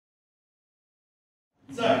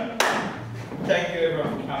So, thank you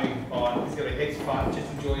everyone for coming by. It's going to be heaps of fun.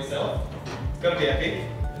 Just enjoy yourself. It's got to be epic.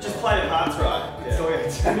 Just play the parts right. Yeah. So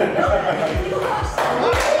it's bloody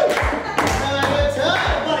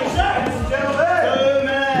show, ladies and gentlemen. 2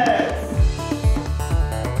 minutes.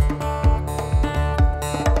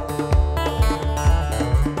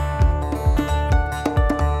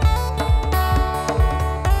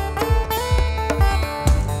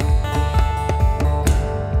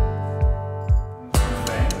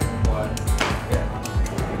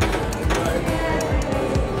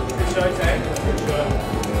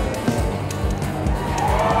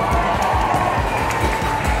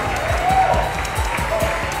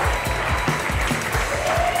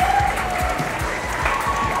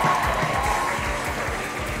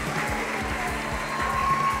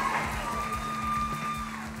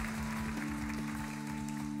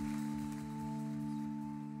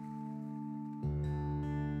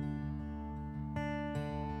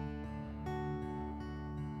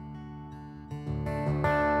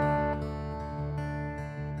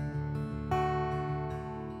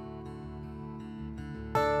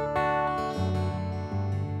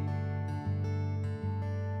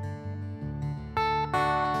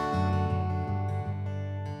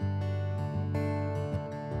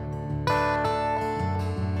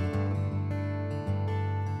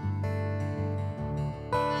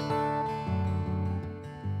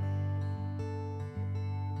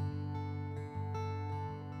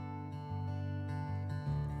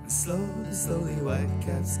 Slowly, slowly, white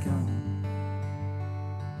caps come,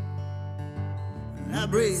 and I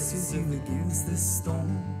brace myself against the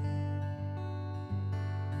storm.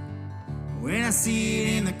 When I see it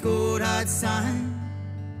in the cold hard sun,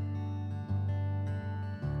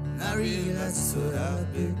 I realize just what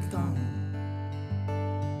I've become.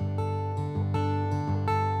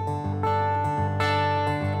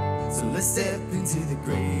 So let's step into the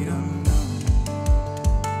great unknown.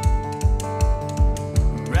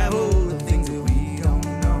 All the things that we don't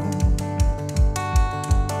know.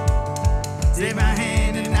 Take my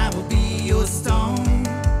hand and I will be your stone.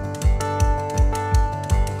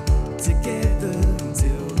 Together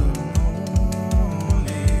until the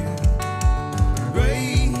morning. The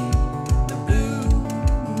gray, the blue,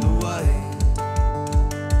 the white.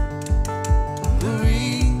 The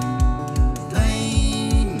green, the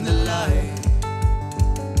flame, the light.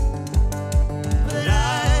 But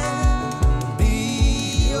I'll be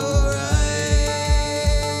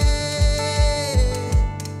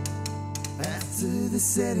the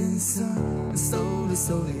setting sun, and slowly,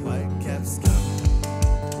 slowly white caps come,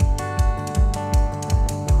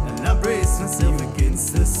 and I brace myself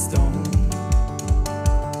against the storm.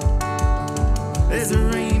 As the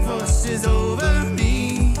rain washes over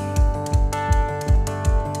me,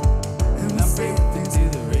 and I break into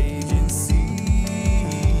the raging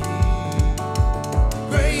sea.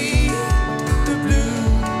 Gray, the blue,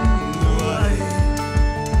 the white,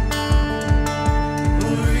 the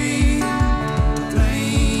green,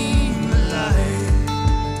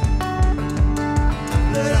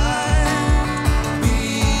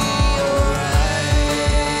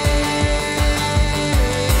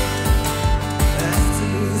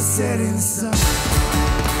 setting sun.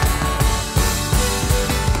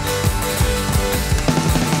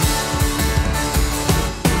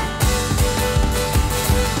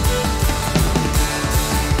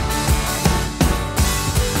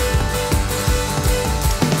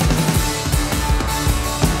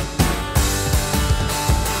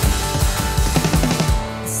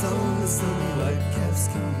 Slowly, slowly, white caps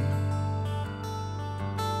come,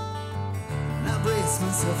 and I brace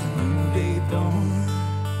myself a new day dawn.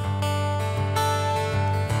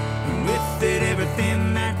 With it,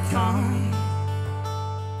 everything that comes.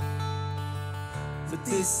 But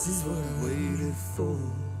this is what I waited for.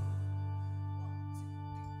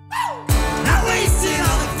 Not wasting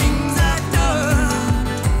all the things I've done.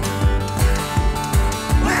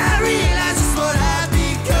 When I realize just what I've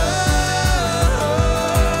become.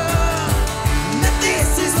 That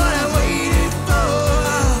this is what I waited for.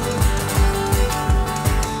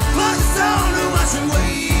 For the soul to watch and wait.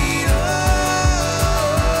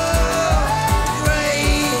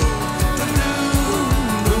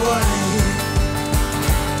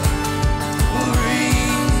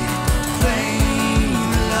 Green,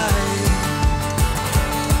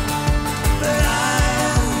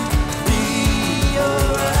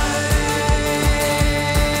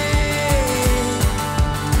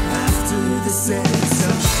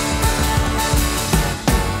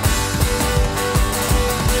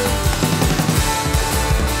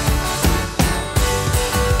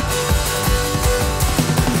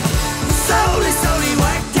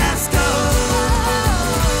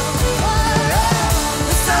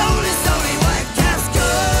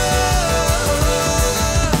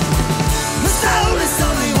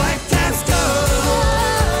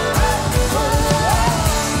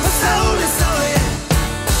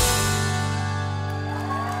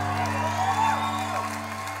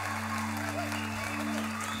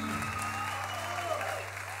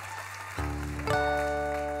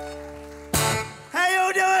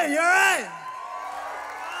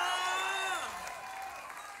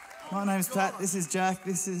 My name's Pat, this is Jack,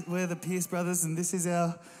 we're the Pierce Brothers, and this is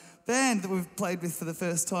our band that we've played with for the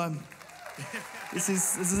first time. This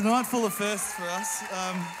is a night full of firsts for us.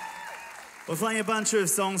 We're playing a bunch of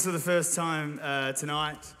songs for the first time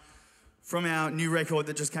tonight from our new record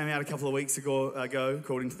that just came out a couple of weeks ago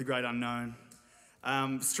called Into the Great Unknown.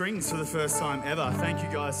 Strings for the first time ever. Thank you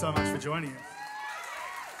guys so much for joining us.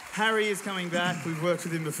 Pary is coming back, we've worked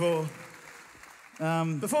with him before.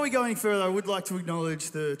 Before we go any further, I would like to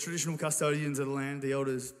acknowledge the traditional custodians of the land, the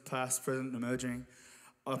elders past, present and emerging,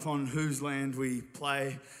 upon whose land we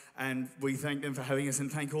play, and we thank them for having us,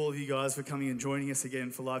 and thank all of you guys for coming and joining us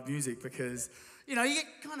again for live music, because, you know, you get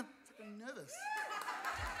kind of fucking nervous.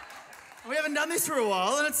 We haven't done this for a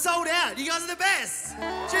while and it's sold out. You guys are the best.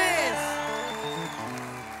 Cheers.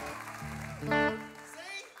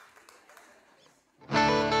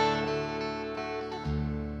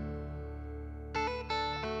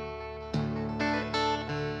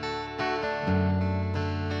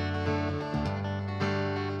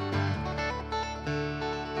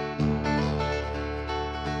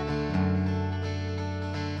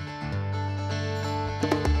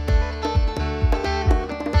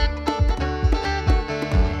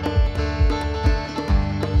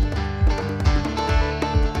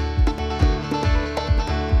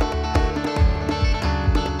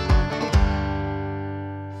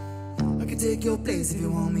 Take your place if you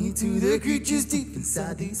want me to. The creatures deep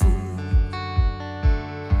inside these walls,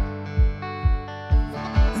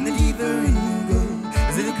 and the deeper in you go,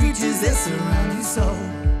 as the creatures that surround you so.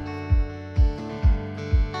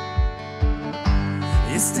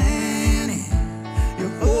 You're standing,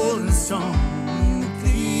 you're holding strong in the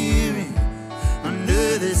clearing,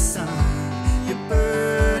 under the sun. You're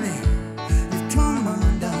burning, you've come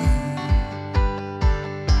undone.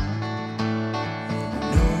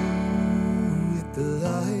 The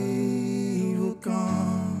light will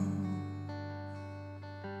come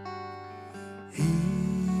here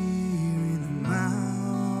in the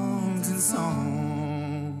mountain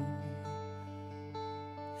song.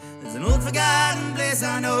 There's an old forgotten place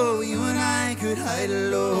I know you and I could hide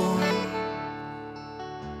alone.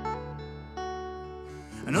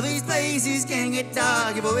 I know these places can get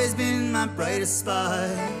dark, you've always been my brightest spot.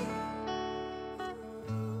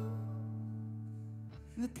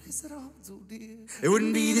 The place that I hold so dear, it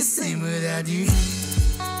wouldn't be the same without you.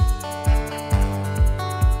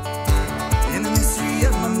 In the mystery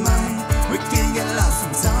of my mind, we can get lost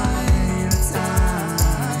from time to time.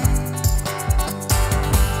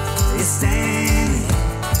 You're standing,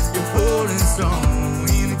 you're holding strong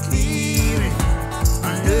in the clearing,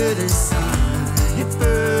 under the sun. You're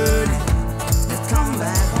burning, you've come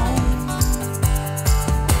back home.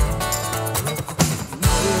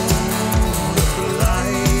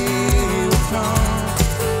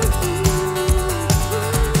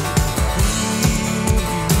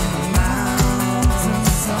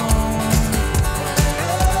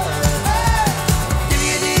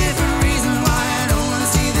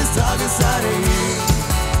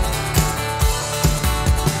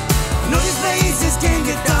 Can't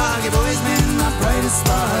get dark, you've always been my brightest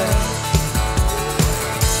spot.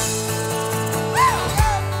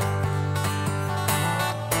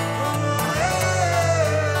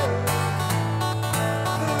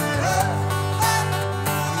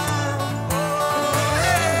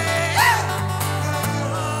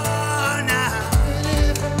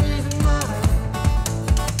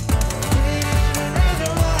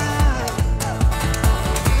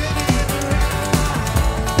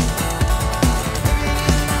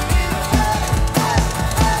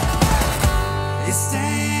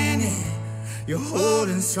 You're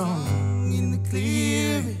holding strong in the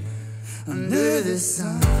clearing, under the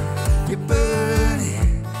sun. You're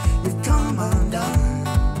burning, you've come undone.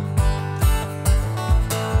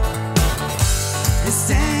 You're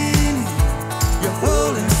standing, you're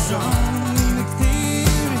holding strong in the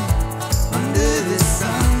clearing, under the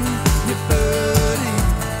sun. You're burning,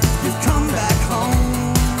 you've come back home.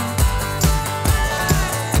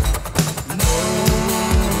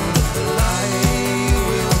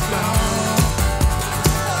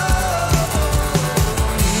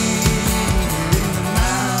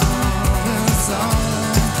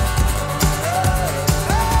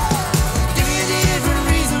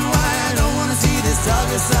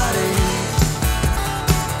 Side of you.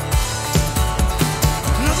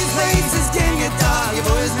 I know these places can get dark, you've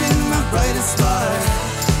always been my brightest spot.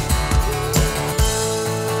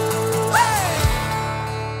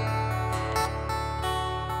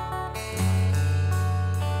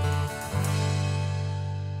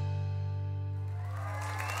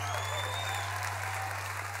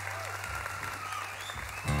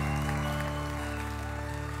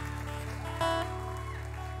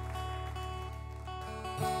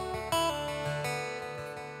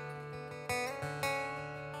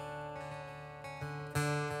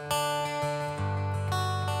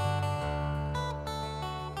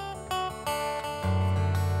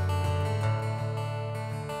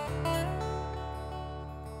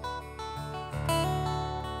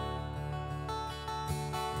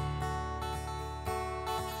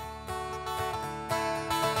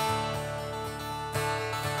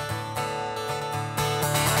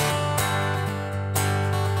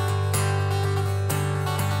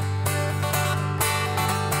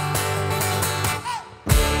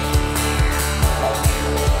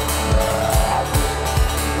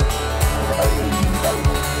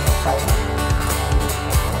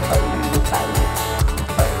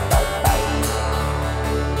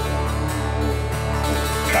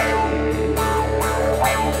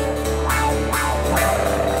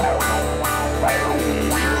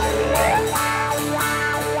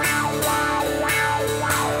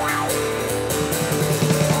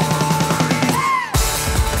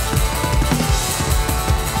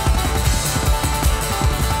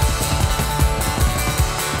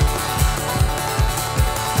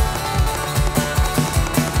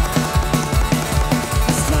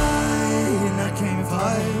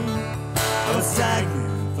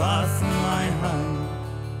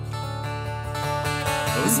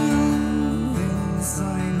 moving,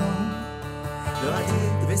 flying home. Though I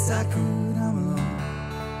did the best I could, I'm alone.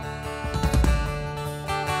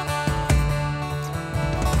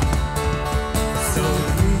 So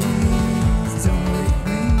please don't wake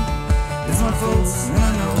me. It's my fault, and I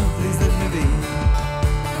know, please let me be.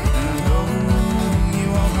 And I know you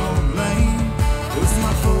won't hold blame. It was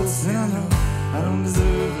my fault, and I know I don't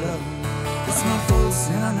deserve love. It's my fault,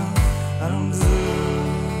 and I know I don't deserve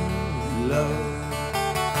love.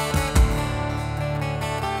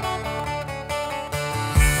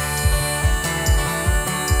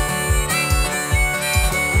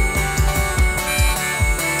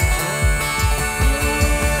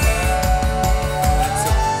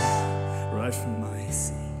 Right from my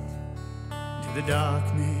seat to the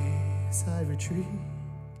darkness I retreat.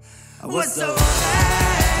 I was so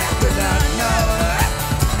bad, but I know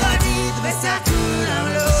I did the best I could. I'm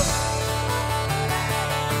alone.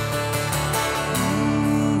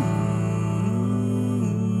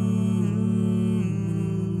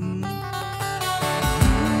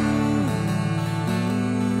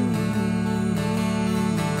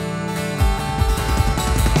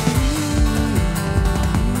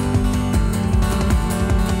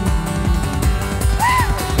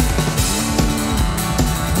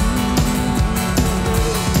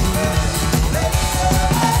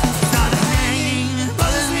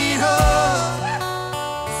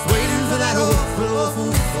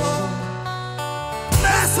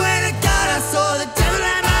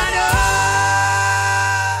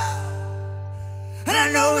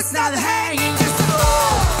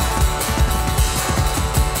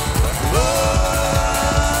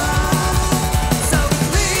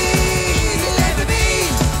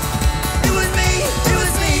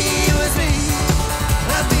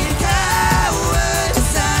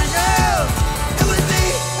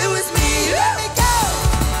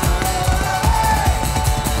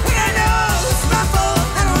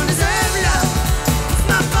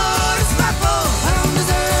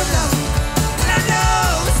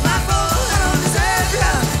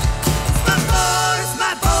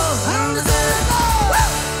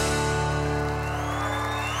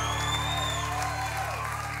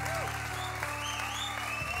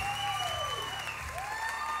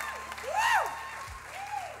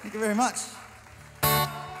 Thank you very much.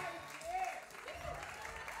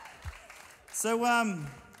 So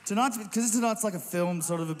tonight's like a film,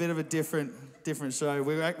 sort of a bit of a different show.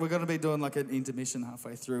 We're going to be doing like an intermission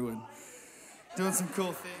halfway through and doing some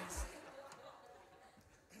cool things.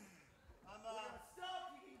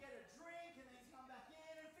 Stop, you can get a drink and then come back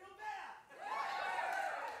in and feel better.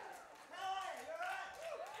 How are you? You alright?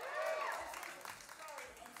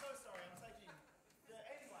 I'm so sorry, I'm taking the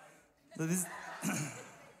anyway. So this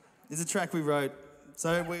is a track we wrote.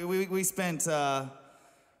 So we spent a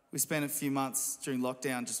few months during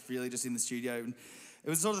lockdown just in the studio. And it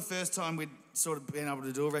was sort of the first time we'd sort of been able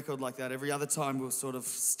to do a record like that. Every other time we were sort of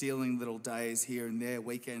stealing little days here and there,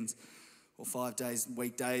 weekends or 5 days,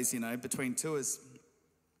 weekdays, between tours.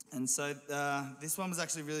 And so this one was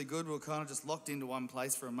actually really good. We were kind of just locked into one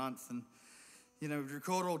place for a month and, we'd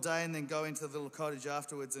record all day and then go into the little cottage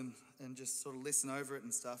afterwards and just sort of listen over it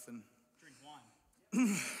and stuff and drink wine.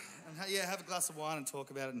 and have a glass of wine and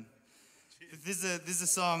talk about it. And this is a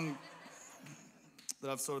song that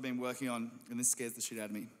I've sort of been working on, and this scares the shit out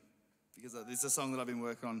of me because this is a song that I've been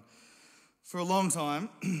working on for a long time,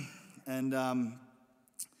 and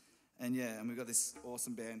we've got this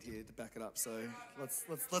awesome band here to back it up. So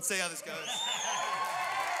let's see how this goes.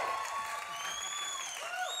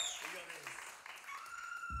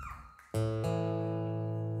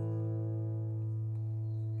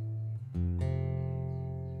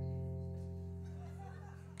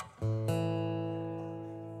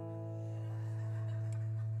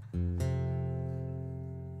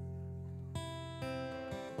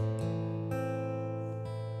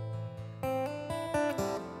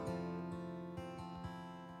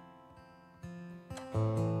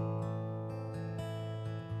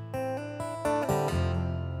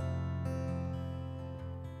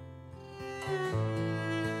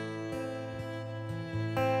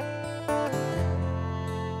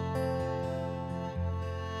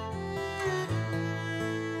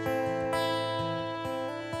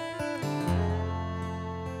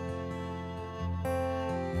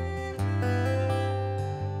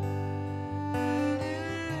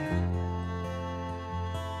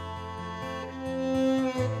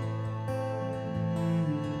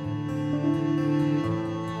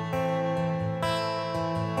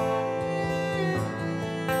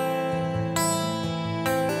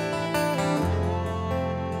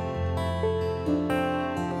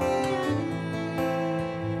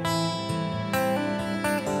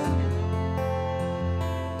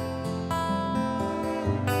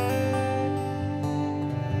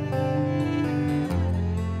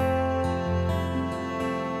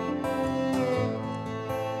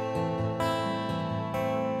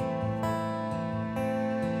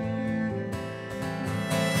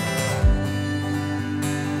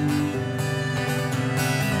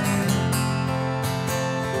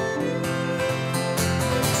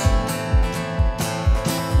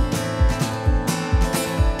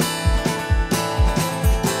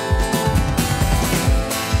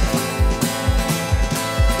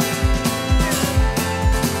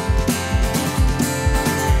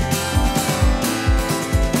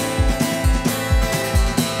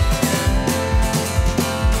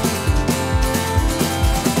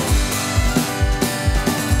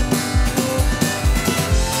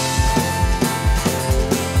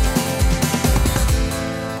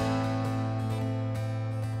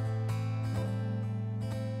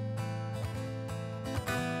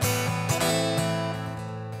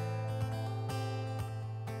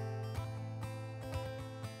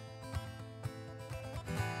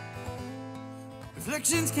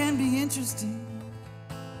 Reflections can be interesting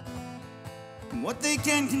in what they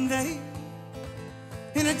can convey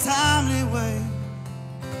in a timely way.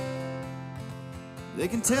 They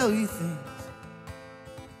can tell you things.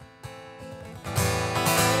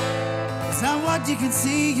 It's not what you can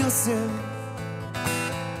see yourself,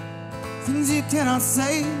 things you cannot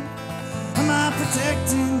say. Am I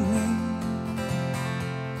protecting me?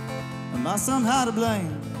 Am I somehow to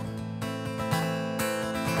blame?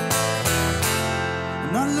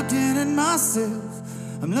 I'm not looking at myself,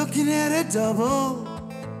 I'm looking at a double.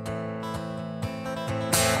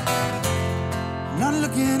 I'm not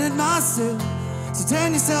looking at myself, so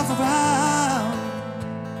turn yourself around.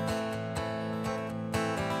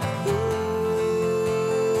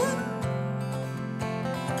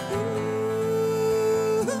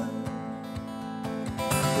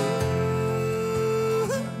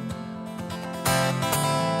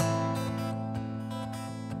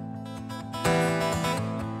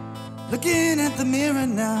 Looking at the mirror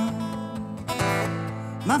now,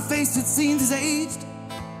 my face it seems has aged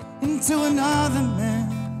into another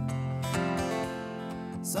man,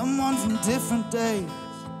 someone from different days.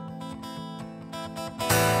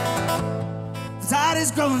 The tide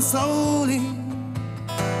is growing slowly,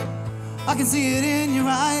 I can see it in your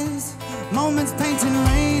eyes, moments painting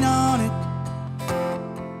rain on it,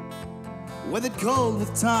 weathered cold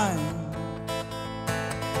with time.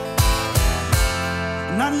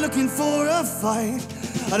 I'm not looking for a fight,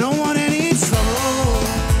 I don't want any trouble.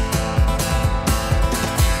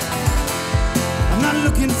 I'm not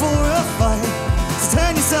looking for a fight, so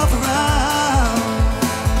turn yourself around.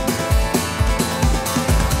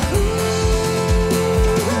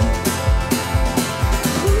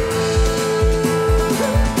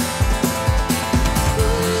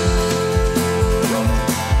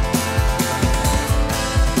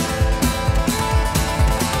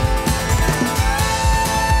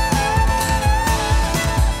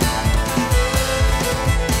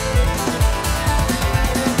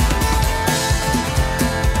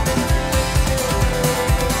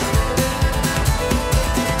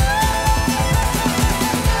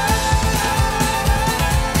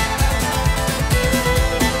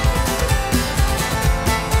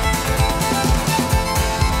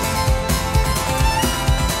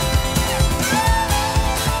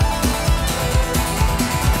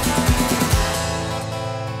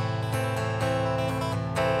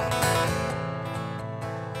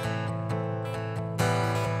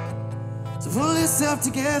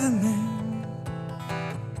 Together, man,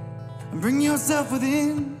 and bring yourself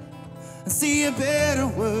within and see a better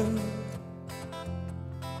world,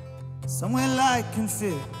 somewhere light can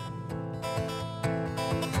fit.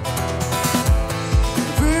 The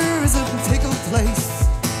brew is a pickled place,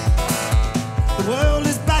 the world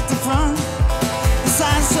is back to front, the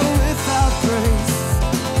sign so without grace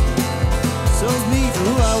shows me for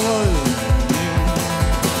who I was.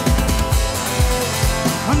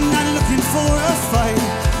 I'm not looking for a fight,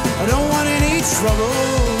 I don't want any trouble.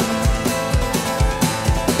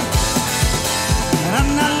 And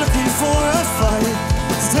I'm not looking for a fight,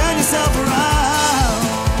 so turn yourself around.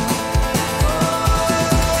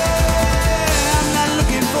 I'm not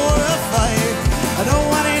looking for a fight, I don't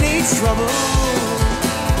want any trouble.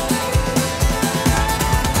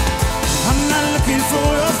 I'm not looking for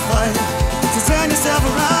a fight, so turn yourself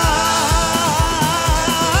around.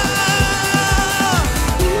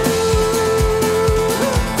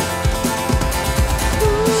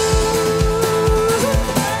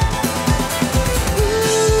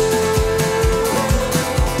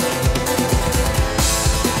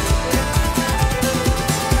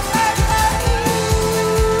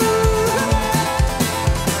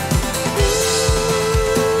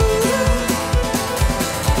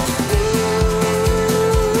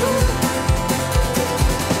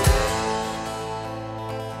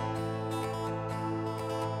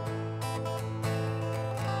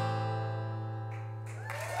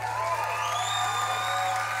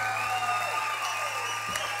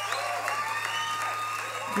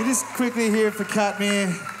 We just quickly here for Mear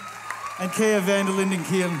and Kiya van Der Linden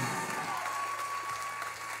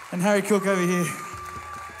and Harry Cook over here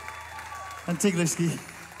and Tig Lieshke.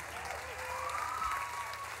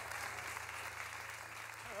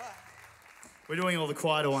 We're doing all the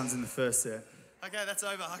quieter ones in the first set. Okay, that's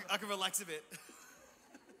over. I can relax a bit.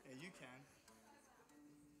 Yeah, you can.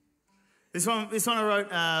 This one I wrote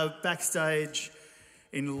backstage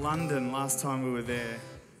in London last time we were there,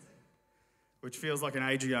 which feels like an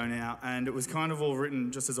age ago now, and it was kind of all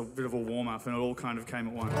written just as a bit of a warm-up, and it all kind of came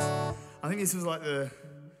at once. I think this was like the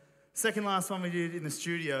second last one we did in the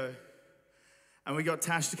studio, and we got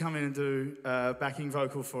Tash to come in and do backing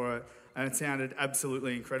vocal for it. and it sounded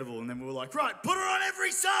absolutely incredible. And then we were like, right, put her on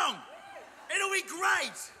every song. It'll be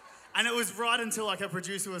great. And it was right until like our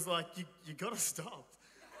producer was like, you gotta stop.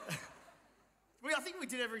 I think we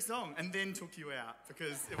did every song and then took you out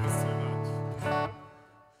because it was too much.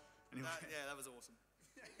 Anyway. Yeah, that was awesome.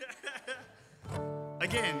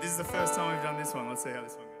 Again, this is the first time we've done this one. Let's see how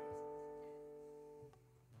this one goes.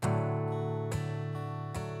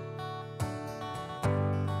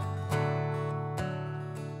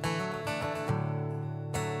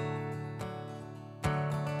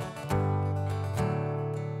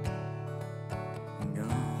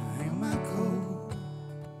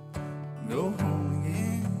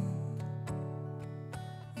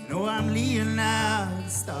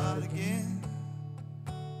 Start again.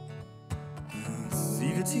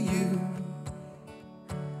 Leave it to you.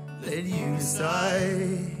 Let you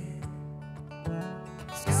decide.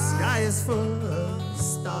 The sky is full of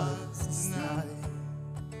stars tonight.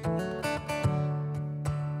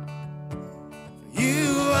 For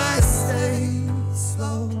you, I stay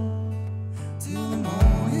slow till the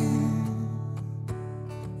morning.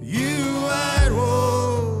 For you, I'd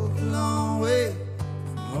walk a long way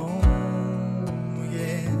from home.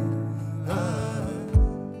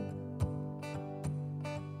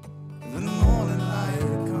 When the morning light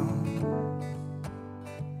comes,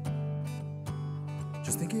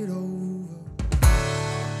 just think it over.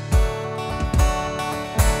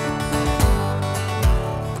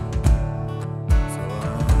 So I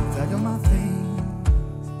pack up my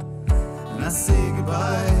things and I say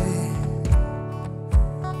goodbye.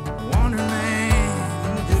 Wandering man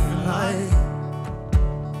in a different light.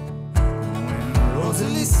 And when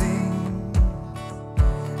Rosalie sings,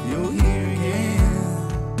 you'll hear again.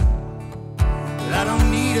 I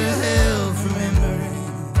don't need a help remembering.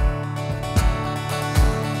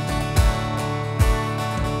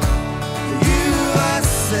 For you, I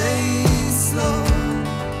say slow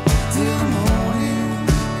till the morning.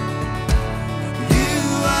 For you,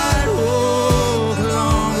 I'd walk a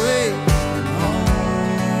long way from home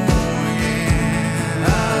again.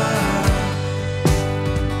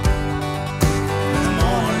 When the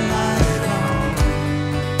morning light comes,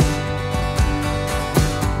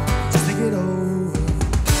 just think it over.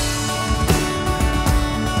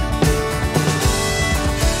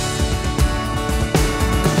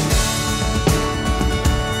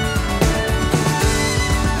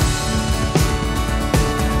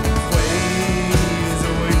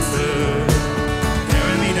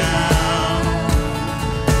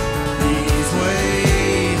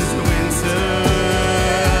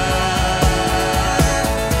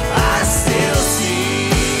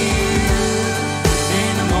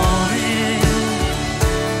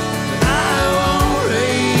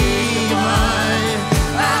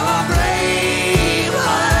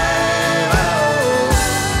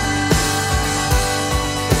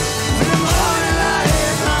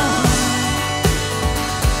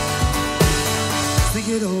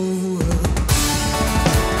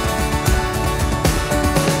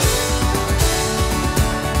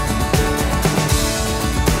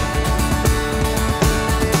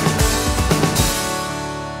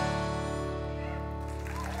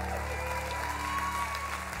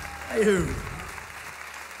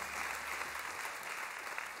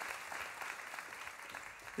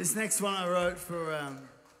 This next one I wrote for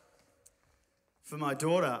my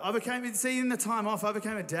daughter. See, in the time off, I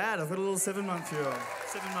became a dad. I've got a little 7-month-old.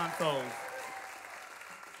 7-month-old.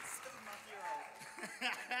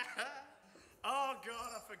 Oh, God,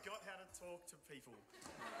 I forgot how to talk to people.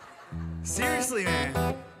 Seriously,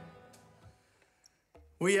 man.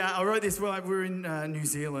 I wrote this while we were in New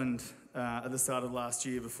Zealand at the start of last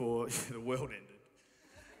year before the world ended.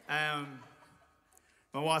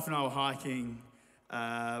 My wife and I were hiking.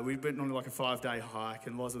 We went on like a 5-day hike,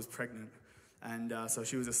 and Loz was pregnant. And so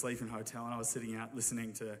she was asleep in a hotel, and I was sitting out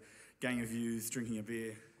listening to Gang of Youths, drinking a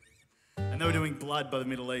beer. And they were doing Blood by the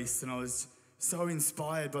Middle East, and I was so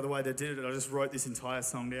inspired by the way they did it. I just wrote this entire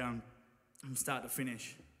song down from start to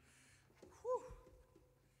finish. Whew.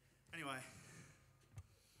 Anyway.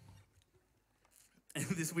 And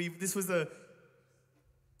this was the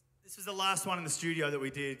last one in the studio that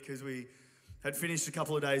we did, because we had finished a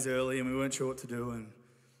couple of days early and we weren't sure what to do. And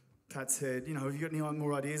Pat said, have you got any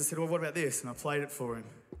more ideas? I said, well, what about this? And I played it for him.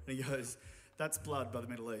 And he goes, that's Blood by the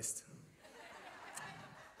Middle East.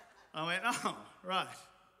 I went, oh, right.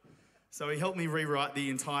 So he helped me rewrite the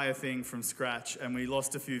entire thing from scratch, and we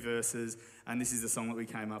lost a few verses, and this is the song that we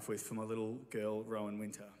came up with for my little girl, Rowan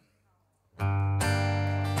Winter.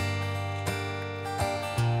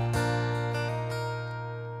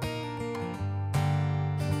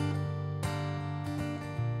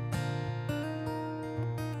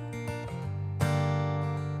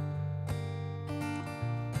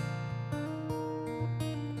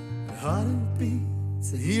 heart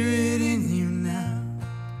beats, I hear it in you now.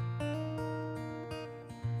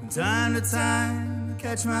 From time to time, I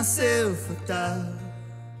catch myself with doubt,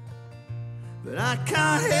 but I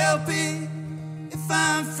can't help it if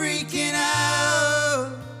I'm freaking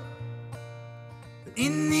out. But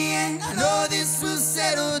in the end, I know this will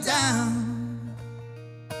settle down.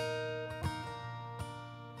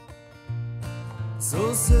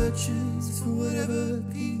 Soul searches for whatever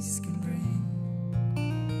peace can bring.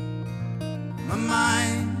 My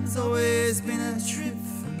mind's always been a trip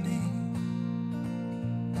for me,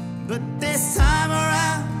 but this time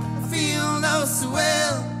around I feel no so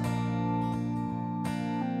well.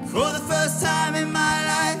 For the first time in my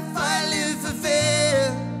life I live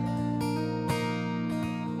fulfilled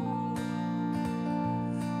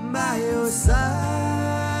by your side,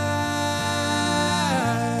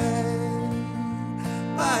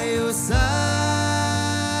 by your side.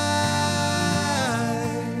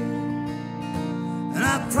 And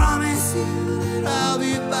I promise you that I'll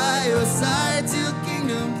be by your side till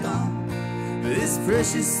kingdom come. This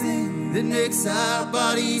precious thing that makes our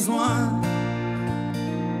bodies one.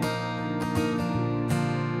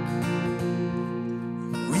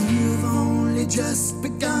 We've only just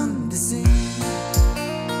begun to sing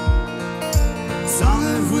a song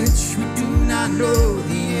of which we do not know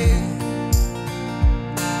the end.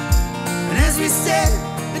 And as we step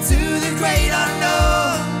into the great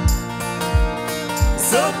unknown, it's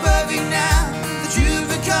so perfect now that you've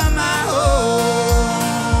become my home.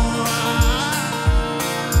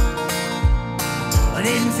 I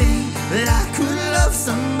didn't think that I could love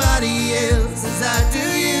somebody else as I do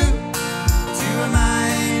you. But you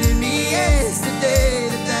reminded me yesterday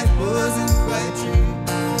that that wasn't quite true.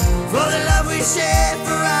 For the love we shared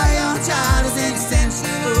for our young child is an extension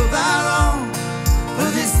of our own. For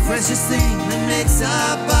this precious thing that makes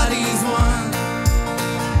our bodies one.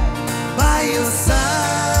 By your side,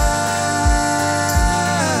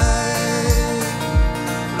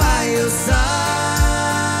 by your side.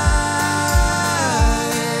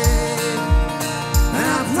 And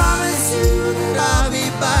I promise you that I'll be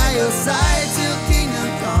by your side till kingdom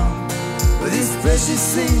come. For this precious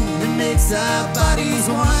thing that makes our bodies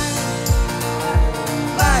one.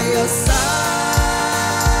 By your side,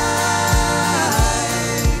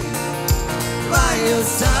 by your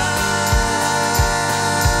side.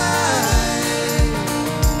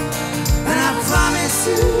 And I promise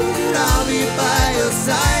you that I'll be by your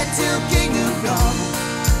side till kingdom come.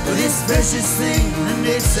 For this precious thing that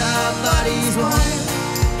makes our bodies one.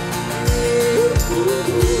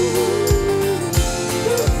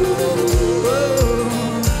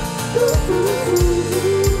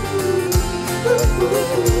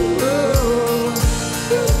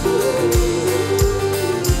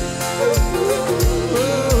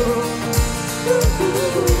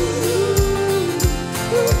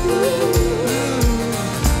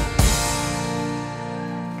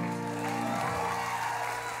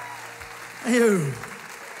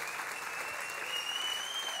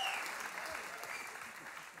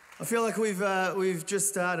 I feel like we've just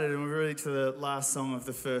started and we're really to the last song of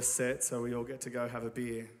the first set, so we all get to go have a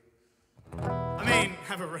beer. I mean,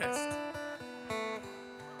 have a rest.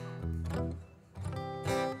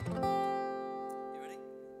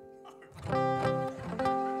 A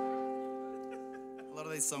lot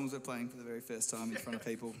of these songs we're playing for the very first time in front of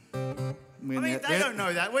people. I mean, they don't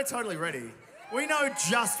know that. We're totally ready. We know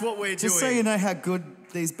just what we're doing. Just so you know how good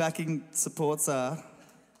these backing supports are,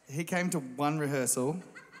 he came to one rehearsal.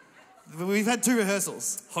 We've had 2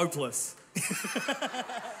 rehearsals. Hopeless.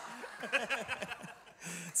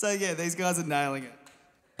 So yeah, these guys are nailing it.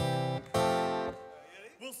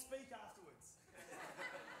 We'll speak afterwards.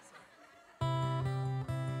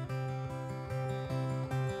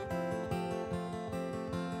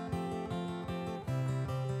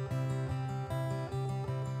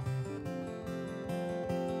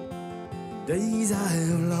 Days I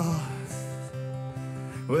have lost,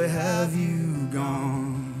 where have you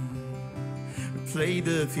gone? We played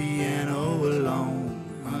the piano alone,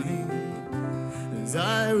 honey, as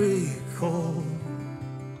I recall.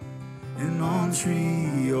 In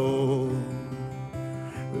Montreal,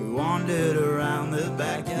 we wandered around the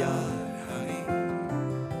backyard, honey.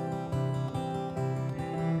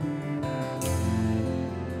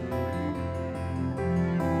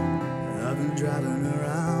 I've been driving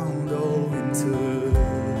around all winter.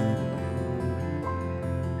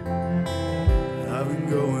 I've been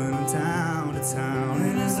going town to town,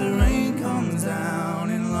 and as the rain comes down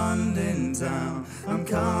in London town, I'm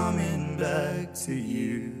coming back to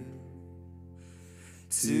you.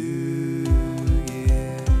 To you.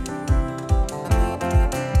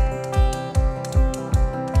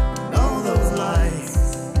 And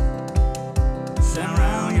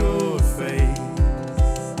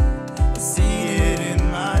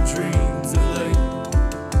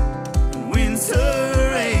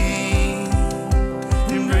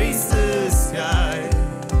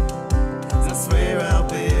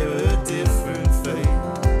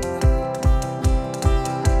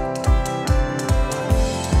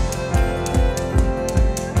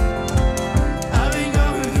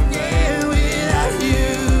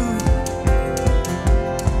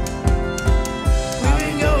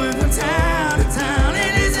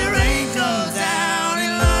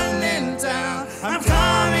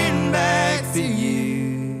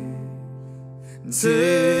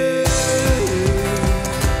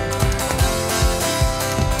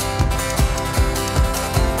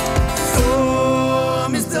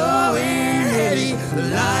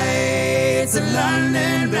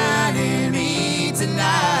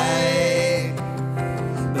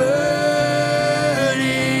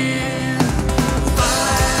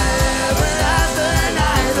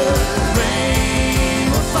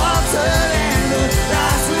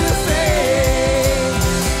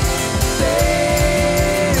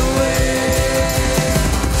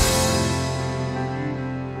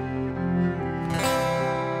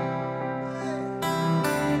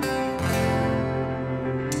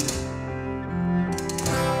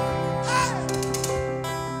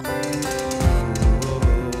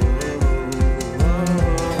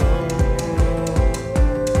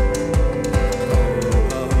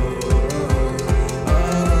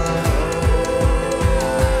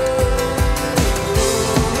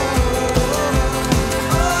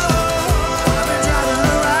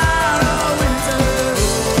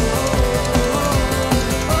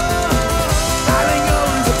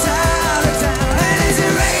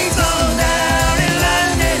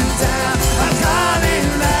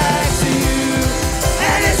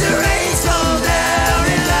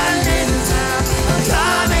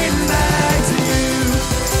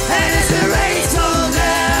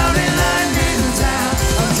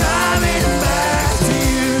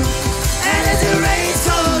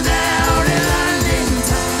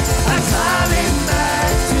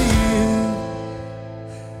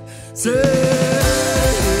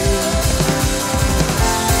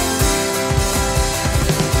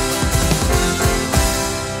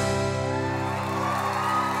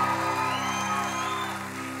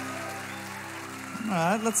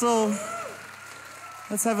right,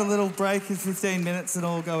 let's have a little break of 15 minutes and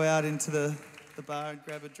all go out into the bar and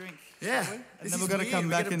grab a drink. Yeah. Shall we? And then we're going to come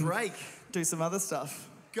back and break. do some other stuff.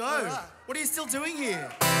 Go. Right. What are you still doing here?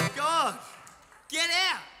 God. Get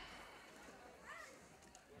out.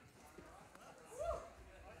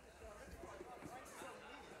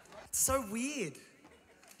 It's so weird.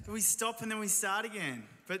 We stop and then we start again.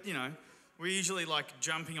 But, you know, we're usually like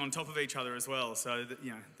jumping on top of each other as well. So,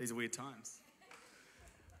 you know, these are weird times.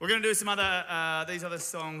 We're going to do some other, these other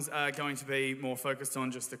songs are going to be more focused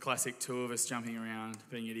on just the classic two of us jumping around,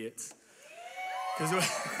 being idiots.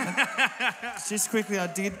 Just quickly, I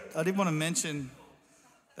did want to mention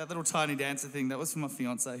that little tiny dancer thing. That was for my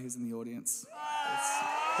fiance who's in the audience.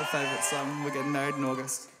 It's her favourite song. We're getting married in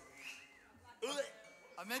August.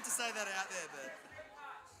 I meant to say that out there,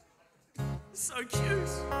 but... So cute.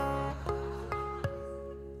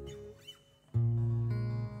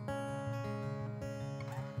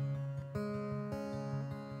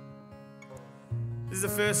 This is the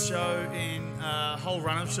first show in a whole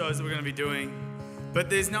run of shows that we're going to be doing. But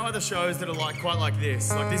there's no other shows that are quite like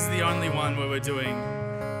this. Like, this is the only one where we're doing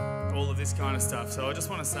all of this kind of stuff. So I just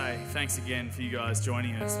want to say thanks again for you guys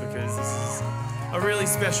joining us, because this is a really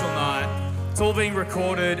special night. It's all being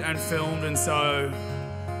recorded and filmed, and so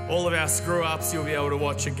all of our screw-ups you'll be able to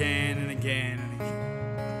watch again and again and again.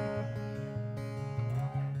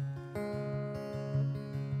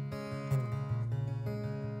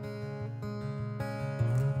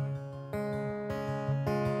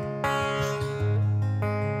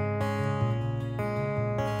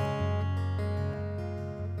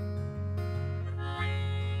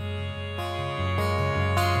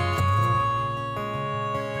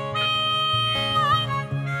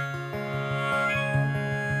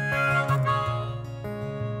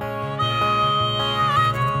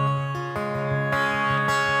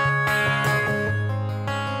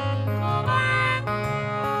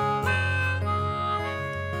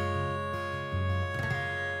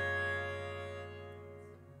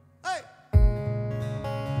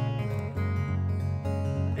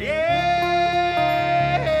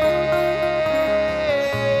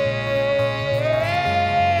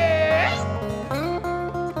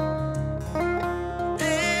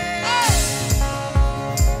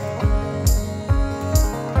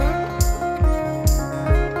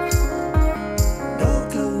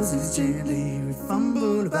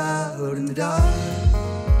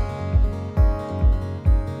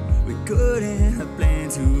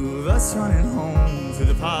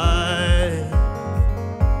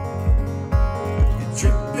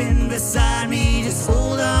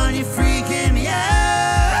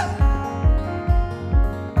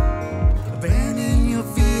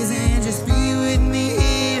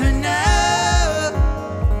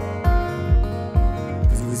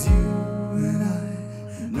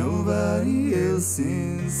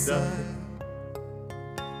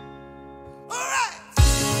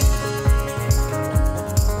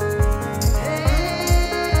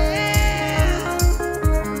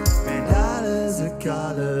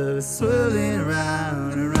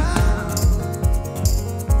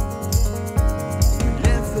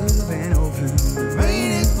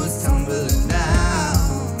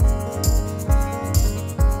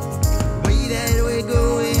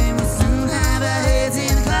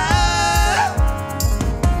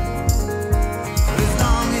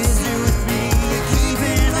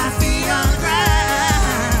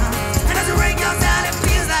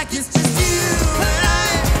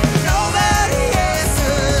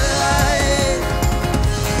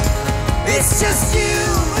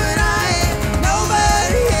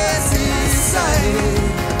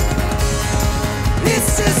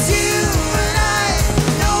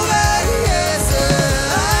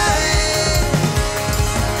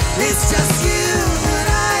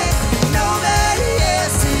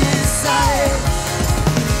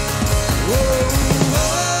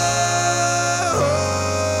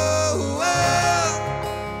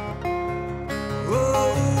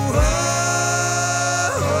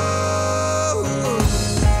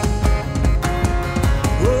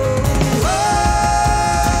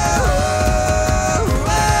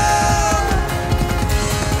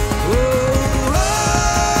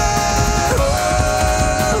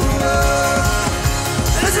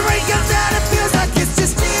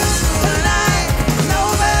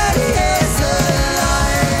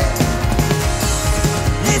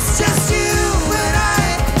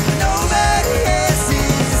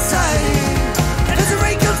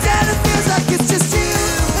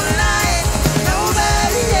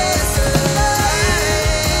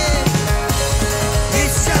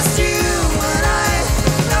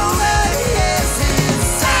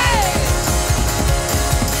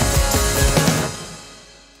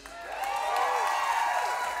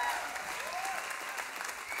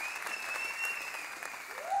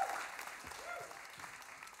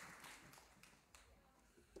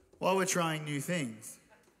 while we're trying new things.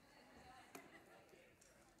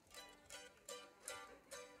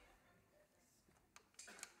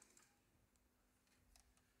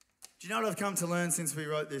 Do you know what I've come to learn since we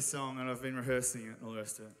wrote this song and I've been rehearsing it and all the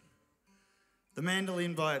rest of it? The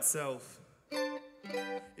mandolin by itself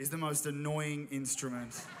is the most annoying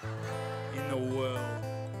instrument in the world.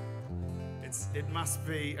 It must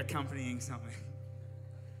be accompanying something.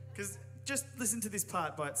 Because just listen to this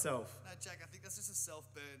part by itself. No, Jack, I think that's just a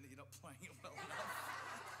self-burn that you're not playing it well enough.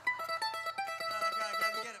 Okay,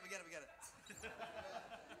 we get it.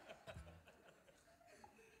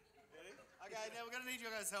 Okay, now we're going to need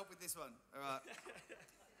your guys' help with this one. All right.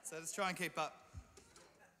 So let's try and keep up.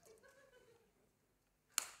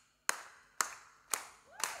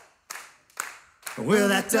 Well,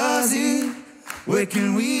 that does it. Where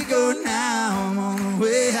can we go now? I'm on the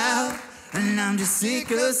way out, and I'm just sick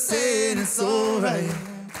of saying it's alright.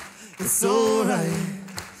 It's alright.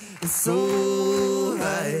 It's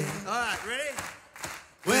alright. Alright, ready?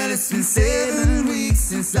 Well, it's been 7 weeks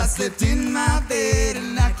since I slept in my bed,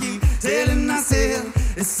 and I keep telling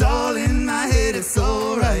myself it's all in my head. It's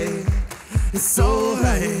alright. It's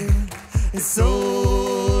alright. It's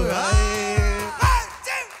alright.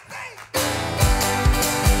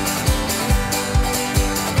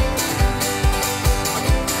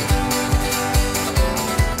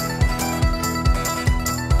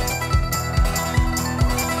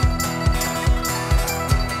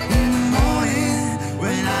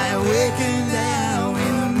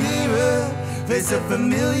 Face a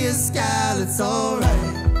familiar sky, it's alright.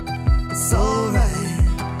 It's alright.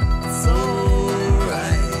 It's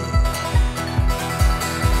alright.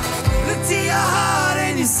 Look to your heart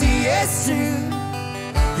and you see it's true.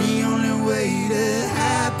 The only way to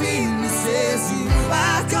happiness is you.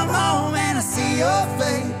 I come home and I see your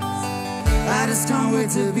face. I just can't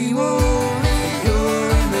wait to be warm in your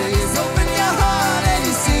embrace. Open your heart and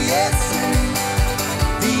you see it's true.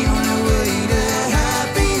 The only way to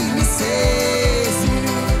happiness is you.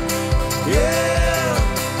 Yeah,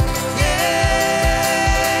 yeah.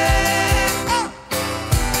 Oh.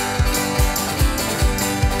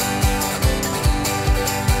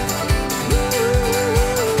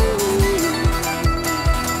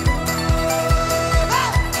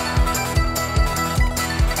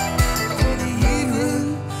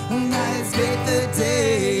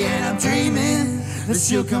 That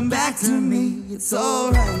she'll come back to me. It's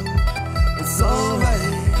alright. It's alright.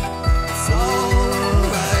 It's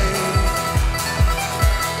alright.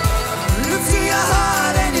 Look to your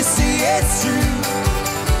heart and you see it's true.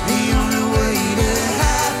 The only way to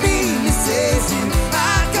happiness is you.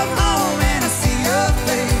 I come home and I see your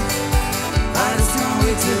face. I just can't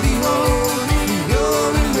wait to be warm in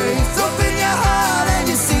your embrace. Open your heart and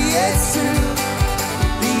you see it's true.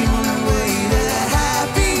 The only way to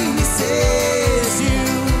happiness is you.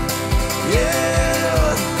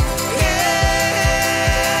 Yeah, yeah,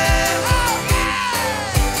 oh yeah.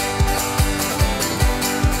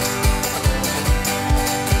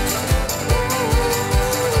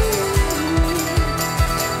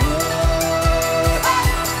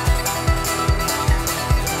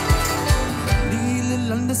 Need a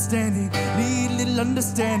little understanding, need a little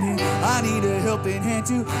understanding. I need a helping hand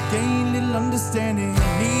to gain a little understanding.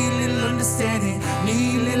 Need a little understanding,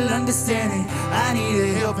 need a little understanding. I need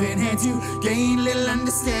a helping hand to gain a little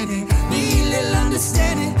understanding. Need a little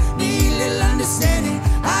understanding, need a little understanding.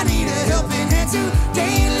 I need a helping hand to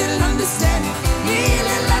gain a little understanding. Need a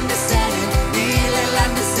little understanding, need a little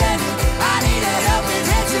understanding. I need a helping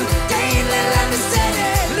hand to gain a little understanding.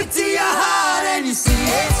 Look to your heart and you see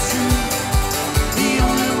it's true. The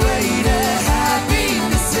only way to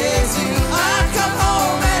happiness is you. I come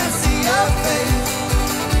home and I see your face.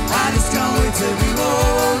 I just can't wait to be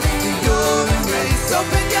warm in your embrace.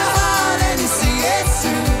 Open your heart and you see it's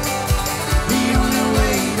true. The only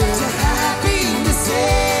way to happiness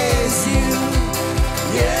is you.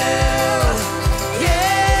 Yeah,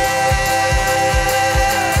 yeah.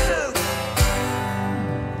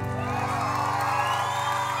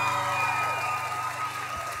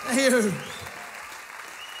 Thank you.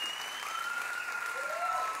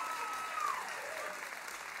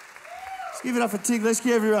 Let's give it up for Tig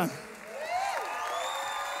Lieshke, everyone.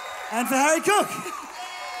 And for Harry Cook.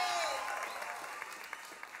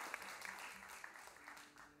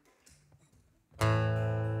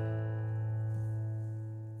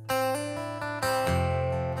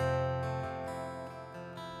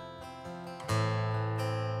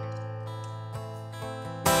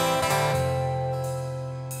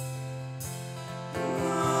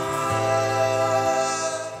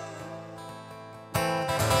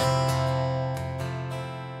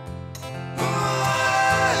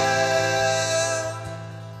 Oh,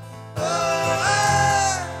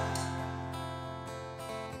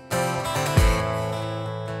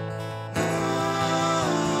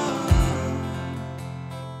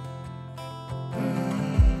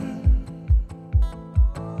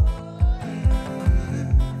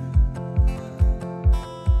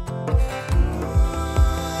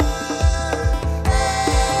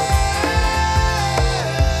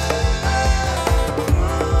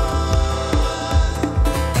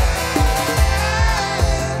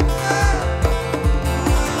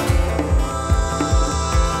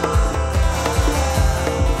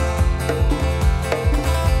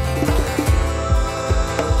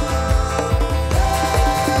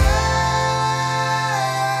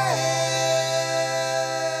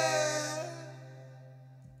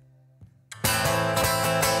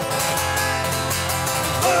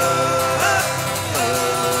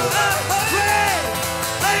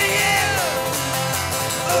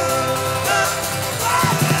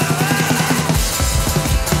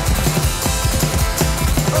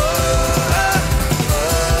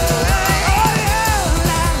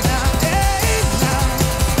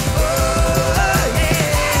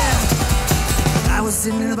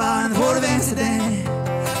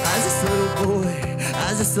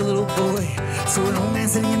 just a little boy. Saw an old man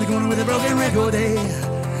sitting in the corner with a broken record.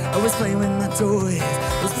 I was playing with my toys,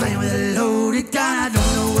 I was playing with a loaded gun. I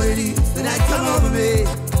don't know what it is that had come over me.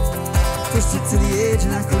 Pushed it to the edge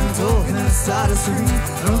and I couldn't talk and then I started screaming.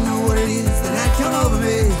 I don't know what it is that had come over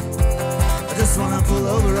me. I just wanna pull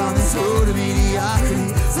over on this road of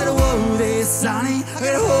mediocrity. Said, whoa there, Sonny, I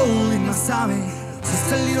got a hole in my stomach.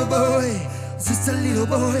 Just a little boy, just a little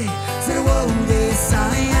boy. Said, whoa there,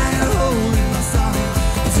 Sonny, I got a hole in my stomach.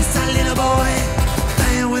 Just a little boy,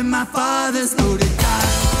 playing with my father's loaded gun.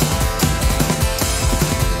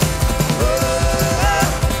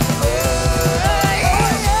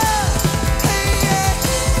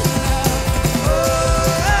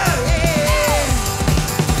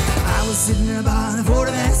 Sitting in a bar in the Port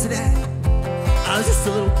of Amsterdam. I was just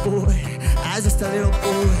a little boy, I was just a little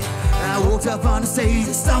boy. And I walked up on the stage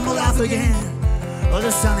and stumbled off again. Oh,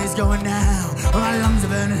 the sun is going now, my lungs are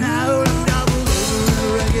burning out. I'm doubled over in the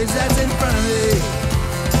wreckage that's in front of me.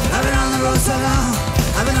 I've been on the road so long,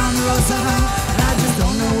 I've been on the road so long, and I just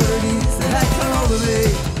don't know what it is that had come over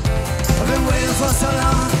me. I've been waiting for so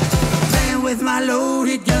long, playing with my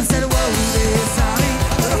loaded gun. Said, whoa there, Sonny,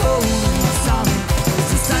 got a hole in my stomach.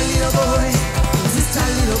 Just a little boy, just a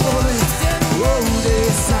little boy. Whoa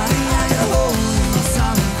there, Sonny, I got a hole in my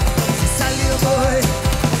stomach. Just a little boy,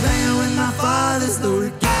 playing with my father's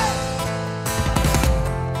loaded gun.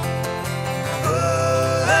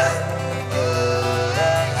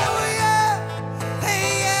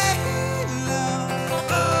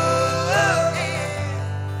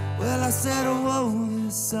 Well, I said, whoa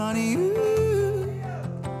there, Sonny,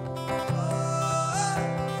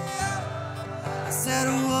 said,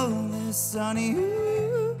 whoa there, Sonny,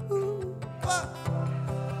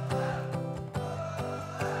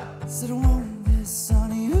 said, whoa there,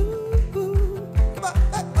 Sonny, come on,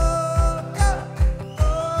 hey, oh, yeah,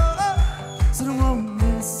 oh, said, whoa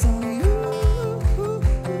there, Sonny,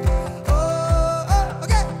 oh,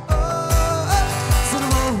 okay, oh, said,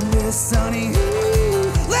 whoa there, Sonny,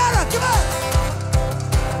 louder, come on,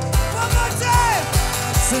 one more time,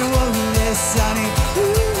 said, whoa there, Sonny,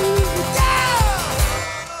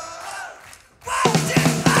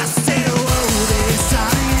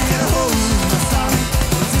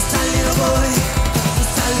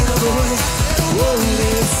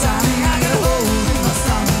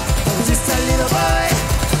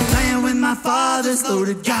 father's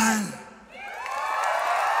loaded gun.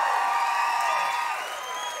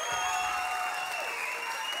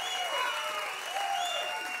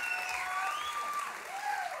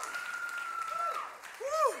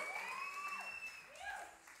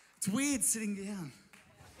 It's weird sitting down.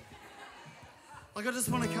 Like I just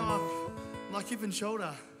want to come up like hip and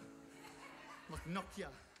shoulder, like knock ya.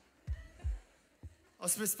 I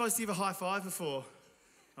was supposed to give a high five before.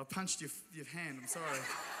 I punched your hand, I'm sorry.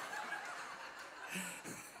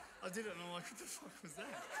 I did it and I'm like, what the fuck was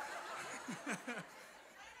that?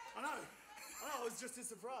 I know, I was just a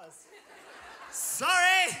surprise.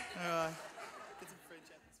 Sorry! All right. Get some free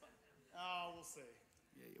chat, that's fine. Oh, we'll see.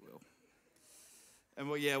 Yeah, you will. And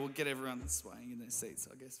well, yeah, we'll get everyone swaying in their seats,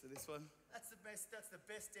 I guess, for this one. That's the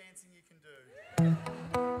best dancing you can do.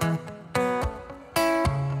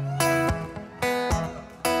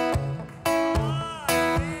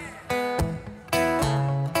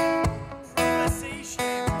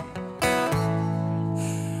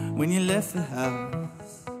 When you left the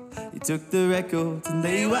house, you took the records and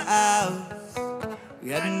they were ours.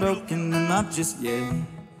 We hadn't broken them up just yet.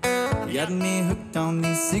 You got me hooked on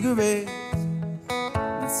these cigarettes.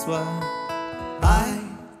 That's why I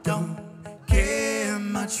don't care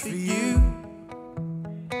much for you.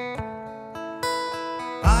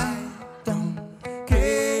 I don't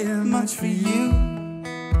care much for you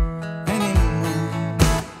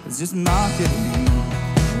anymore. It's just marketing.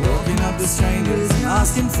 Walking up to strangers and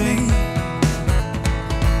asking things.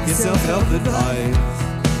 Your self-help advice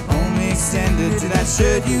only extended to that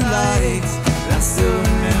shirt you liked. But I still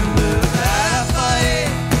remember that fight.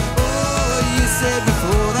 Oh, you said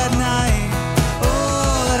before that night,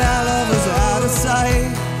 oh, that our love was out of sight.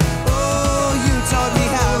 Oh, you taught me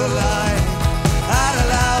how to lie,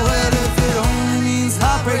 well, if it only means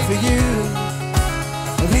heartbreak for you.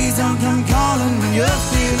 Please don't come calling when you're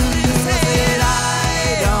feeling blue. I said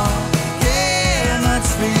I don't care much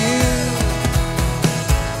for you.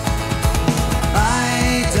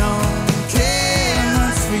 I don't care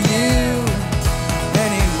much for you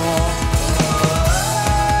anymore.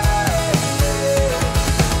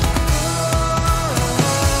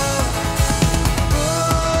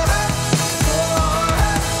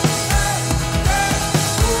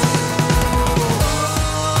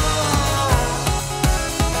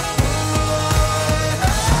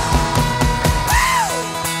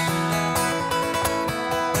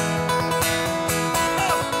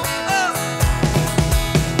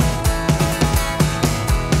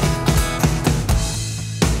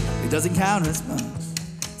 doesn't count as much.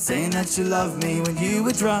 Saying that you loved me when you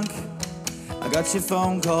were drunk. I got your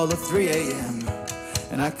phone call at 3 a.m.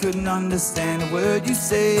 and I couldn't understand a word you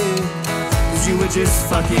said, 'cause you were just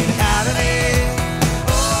fucking out of it.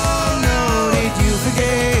 Oh no, did you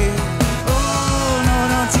forget? Oh no,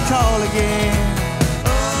 don't you call again?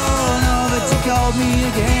 Oh no, but you called me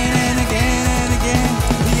again and again and again.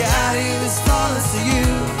 The idea was flawless to you,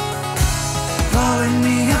 calling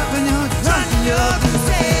me up and you're drunk and you're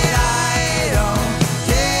said I don't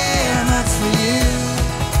care much for you.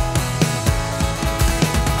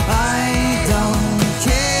 I don't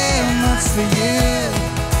care much for you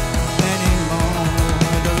anymore.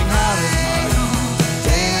 It doesn't matter much.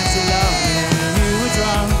 Saying that you love me when you were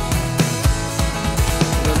drunk.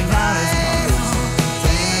 It doesn't matter much.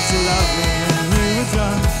 Saying that you love me when you were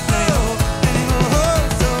drunk. Anymore.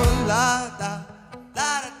 So la da la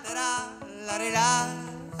da da la di da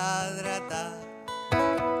la da da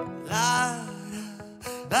la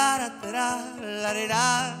da da da la di da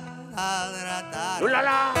la da da. Ooh la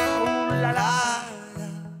la, ooh la la.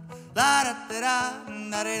 La da da da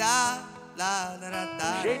da da la da da da.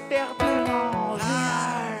 Éternellement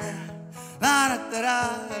génial. La da da da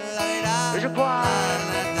la da. Je crois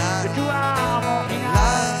que tu as mon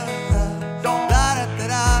final. Donc,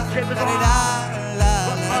 j'ai besoin de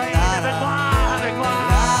avec moi, avec moi.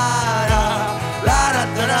 La da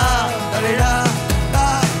da da da da.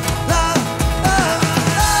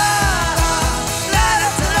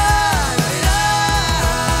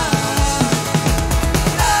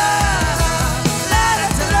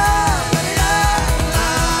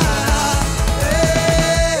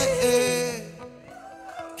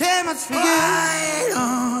 For you. I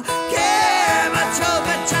don't care much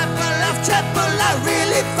over triple, I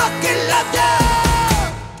really fucking love you.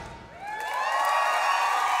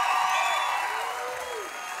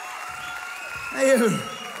 Hey you.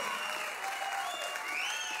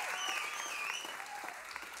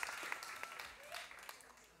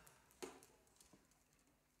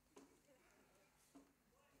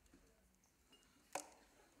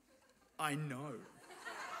 I know.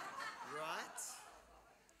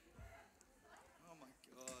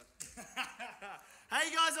 How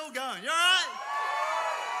you guys all going? You alright?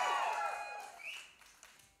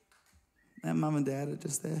 That mum and dad are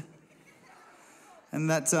just there. And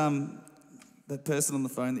that person on the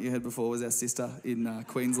phone that you heard before was our sister in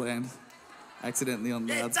Queensland, accidentally on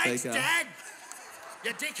Yeah, loudspeaker. thanks, Dad.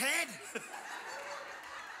 You dickhead.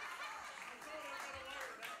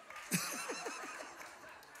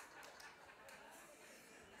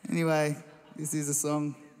 Anyway, this is a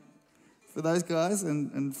song for those guys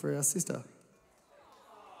and for our sister.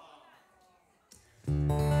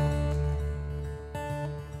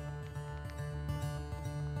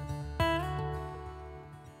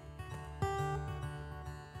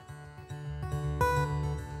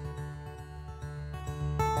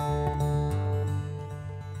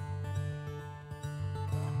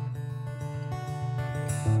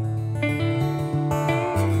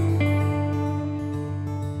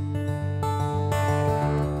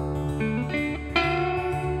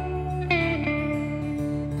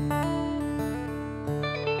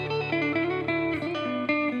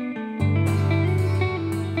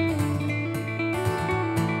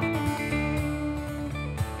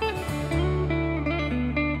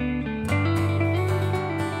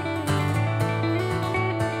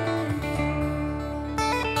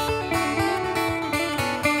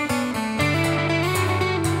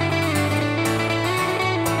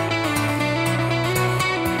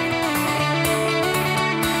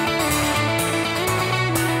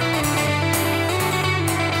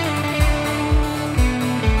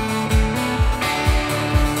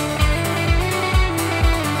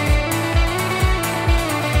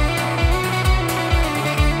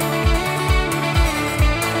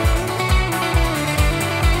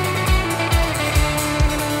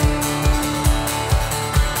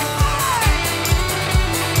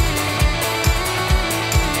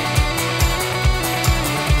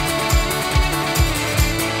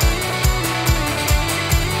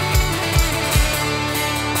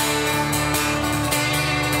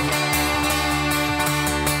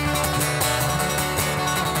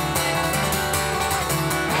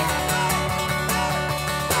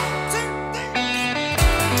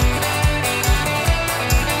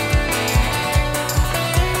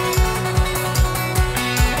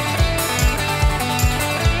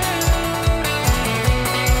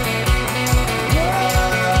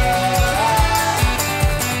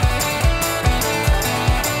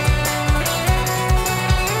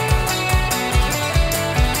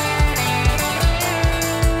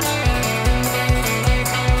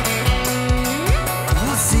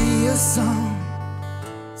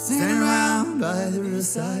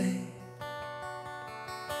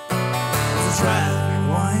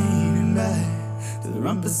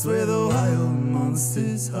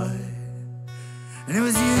 monsters hide. And it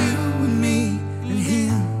was you and me and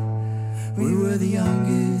him. We were the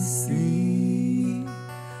youngest three.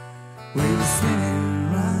 We were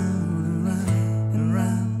spinning round and round and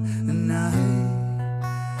round the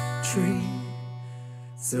night tree.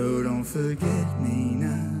 So don't forget me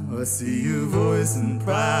now. I see your voice and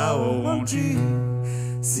power, won't you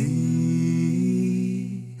see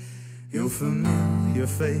your familiar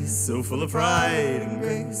face, so full of pride and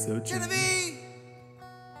grace, so Genevieve.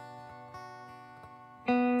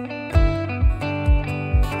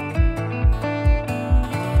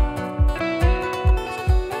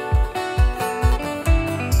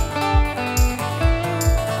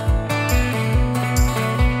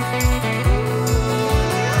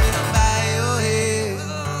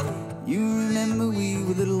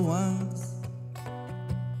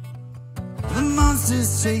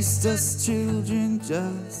 Chased us children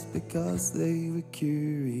just because they were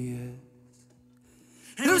curious.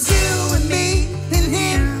 And it was you and me and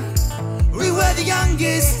him. We were the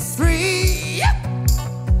youngest three. Yep.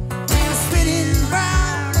 We were spinning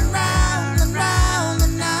round and round and round the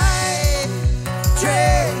night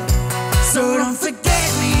train. So don't forget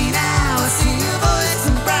me now. I see your voice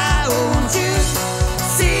and brow. Won't you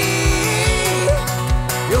see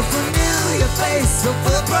your familiar face, so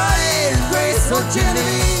full of pride and grace? Oh,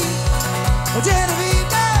 Genevieve, oh, Genevieve,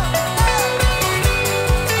 no,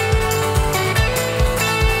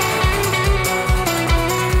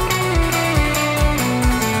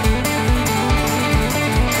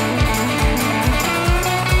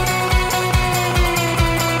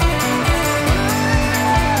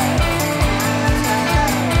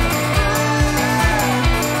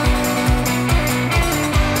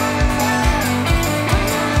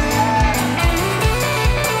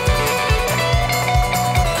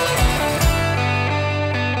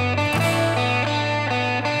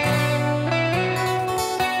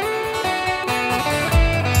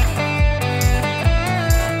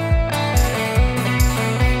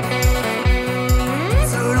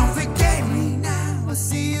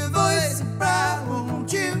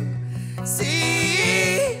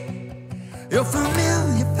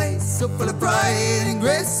 so full of pride and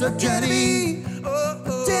grace, so Genevieve,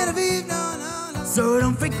 oh, Genevieve, no, no, no. So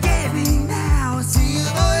don't forget me now. I see your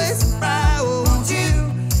voice and pride. Won't you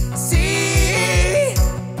see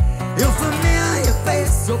your familiar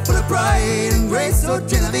face, so full of pride and grace, so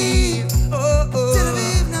Genevieve, oh,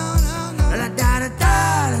 Genevieve, no, no, no. La da da da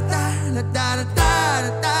da da da da da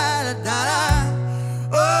da da da.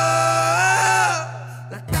 Oh,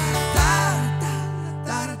 la da da da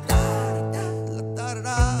da da da da da da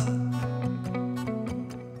da.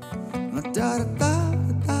 Da da da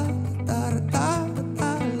da da da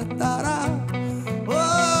da da da. Oh,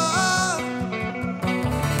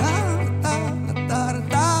 da da da da da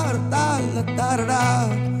da da da da.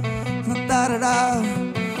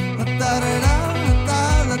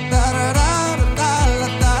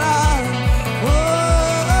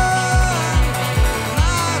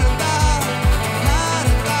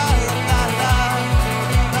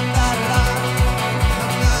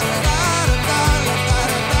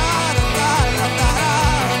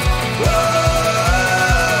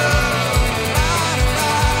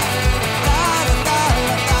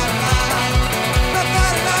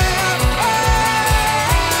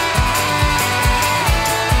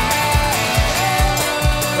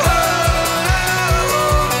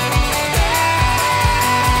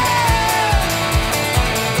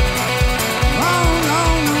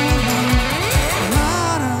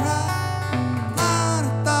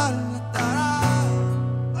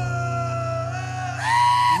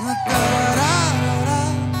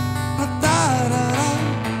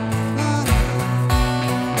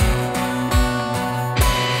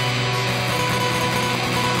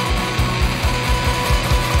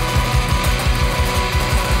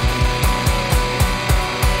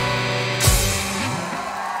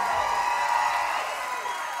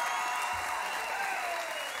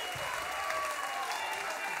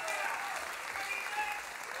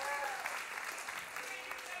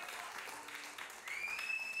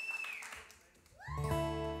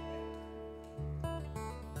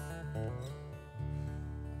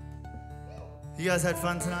 You guys had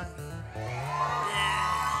fun tonight?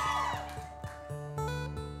 Yeah.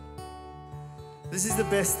 This is the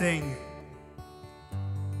best thing.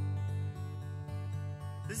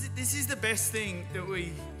 This is the best thing that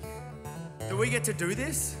we get to do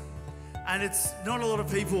this, and it's not a lot of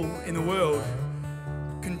people in the world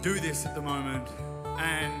can do this at the moment,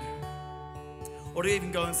 or to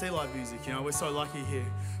even go and see live music. You know, we're so lucky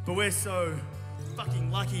here, but we're so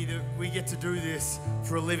fucking lucky that we get to do this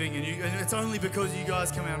for a living, and it's only because you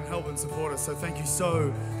guys come out and help and support us. So thank you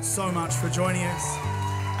so much for joining us.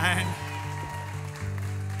 And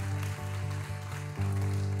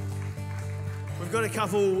we've got a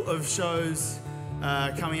couple of shows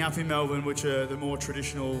coming up in Melbourne, which are the more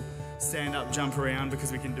traditional stand-up jump around,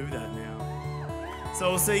 because we can do that now. So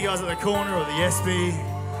we'll see you guys at the corner or the SB,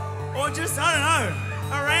 or just, I don't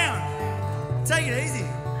know, around. Take it easy.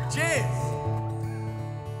 Cheers.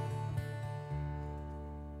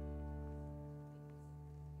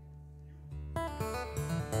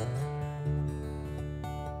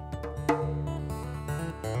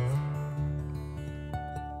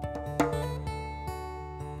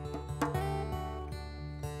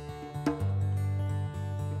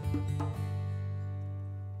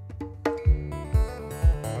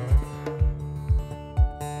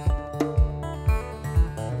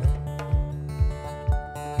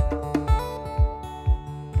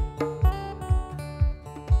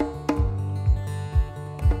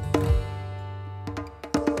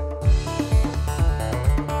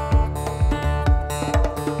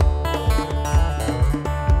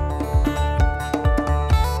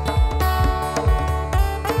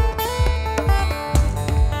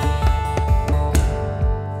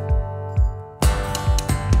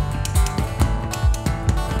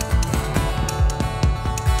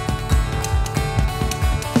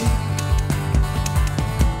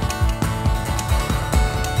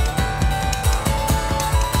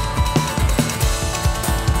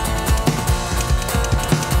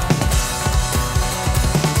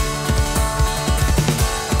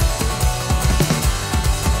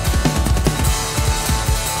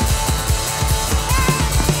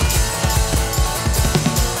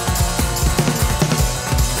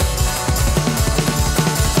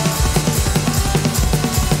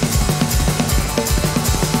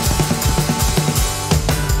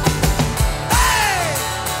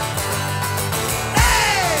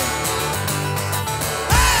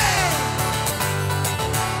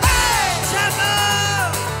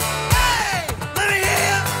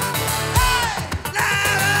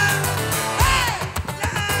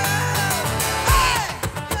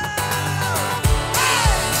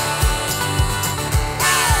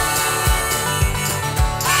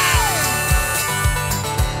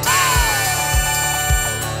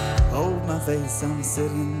 I'm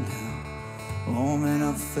sitting down, warming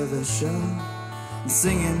up for the show. I'm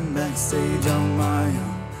singing backstage on my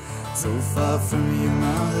own, so far from your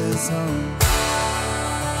mother's home.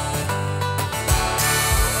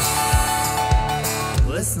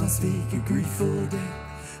 Let's not speak of grief all day,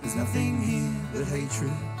 there's nothing here but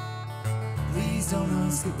hatred. Please don't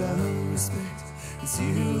ask about respect, it's you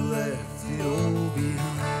who left it all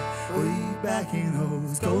behind. Way back in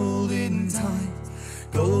those golden times,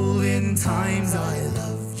 golden times, I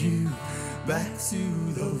loved you. Back to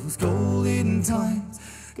those golden times,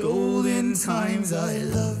 I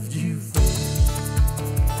loved you.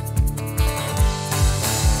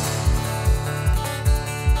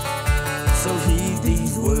 So heed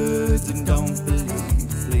these words and don't believe,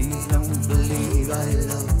 please don't believe I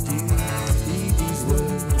loved you. Heed these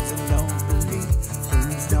words and don't believe,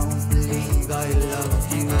 please don't believe I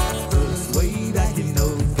loved you. 'Cause way back in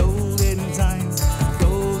those golden times,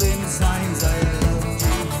 I loved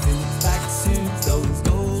you. Think back to those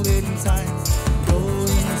golden times, I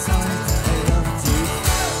loved you.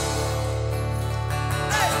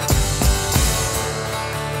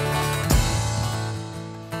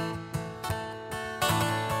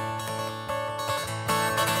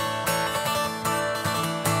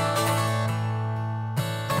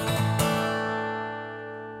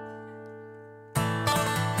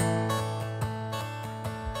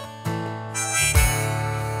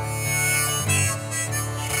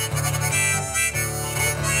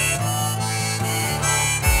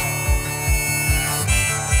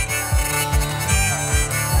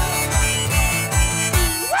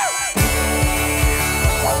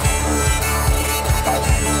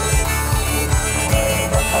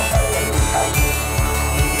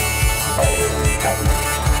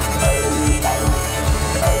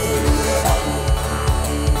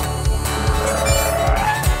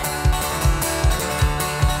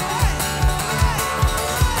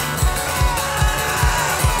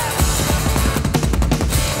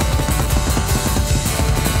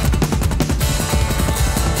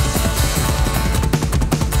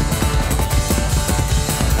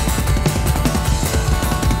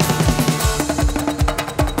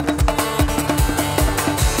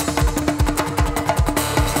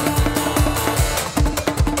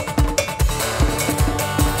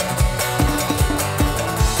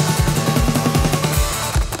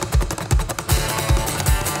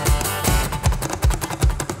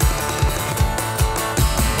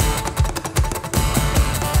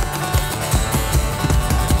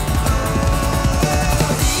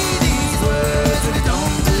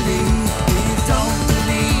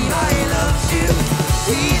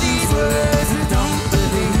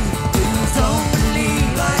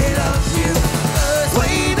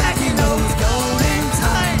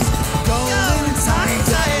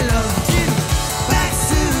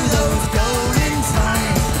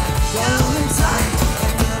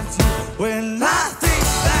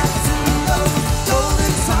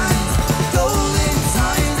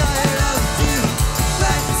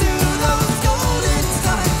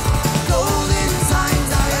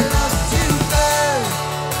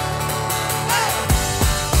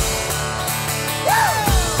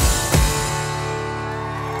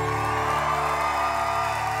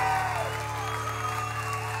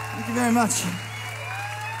 very much.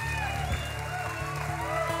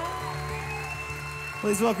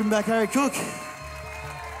 Please welcome back Harry Cook.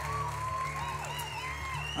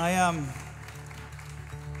 I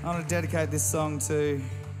want to dedicate this song to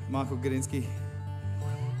Michael Gudinski,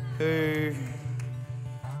 who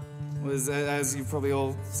was, as you've probably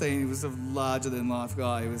all seen, he was a larger-than-life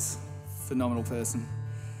guy. He was a phenomenal person.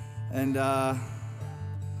 And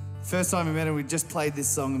first time we met him, we just played this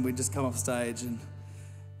song and we'd just come off stage, and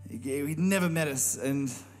he'd never met us,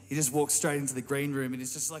 and he just walked straight into the green room and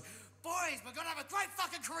he's just like, "Boys, we're gonna have a great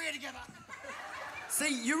fucking career together."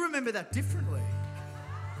 See, you remember that differently.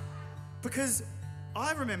 Because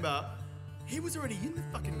I remember he was already in the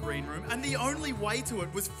fucking green room and the only way to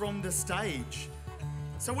it was from the stage.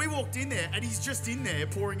 So we walked in there and he's just in there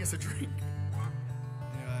pouring us a drink.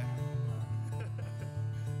 Anyway.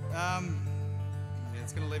 Yeah,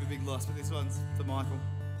 it's gonna leave a big loss, but this one's for Michael.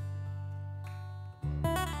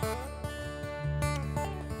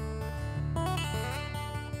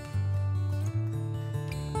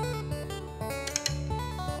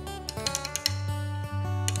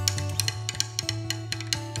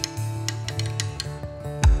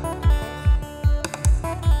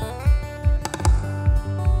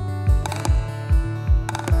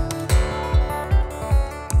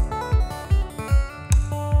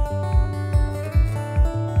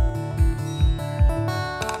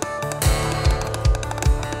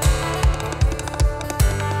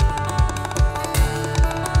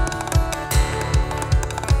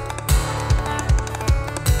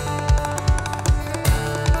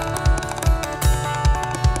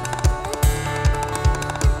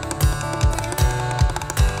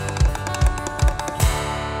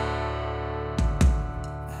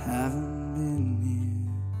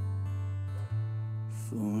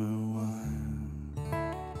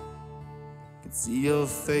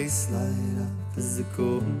 Face light up as the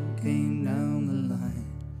call came down the line.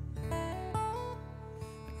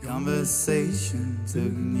 The conversation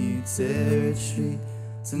took new territory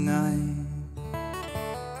tonight.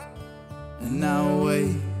 And now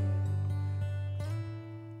wait,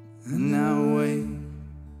 and now wait.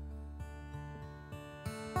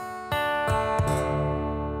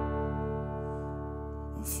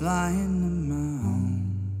 I'm flying to my home.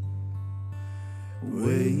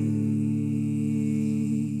 Wait.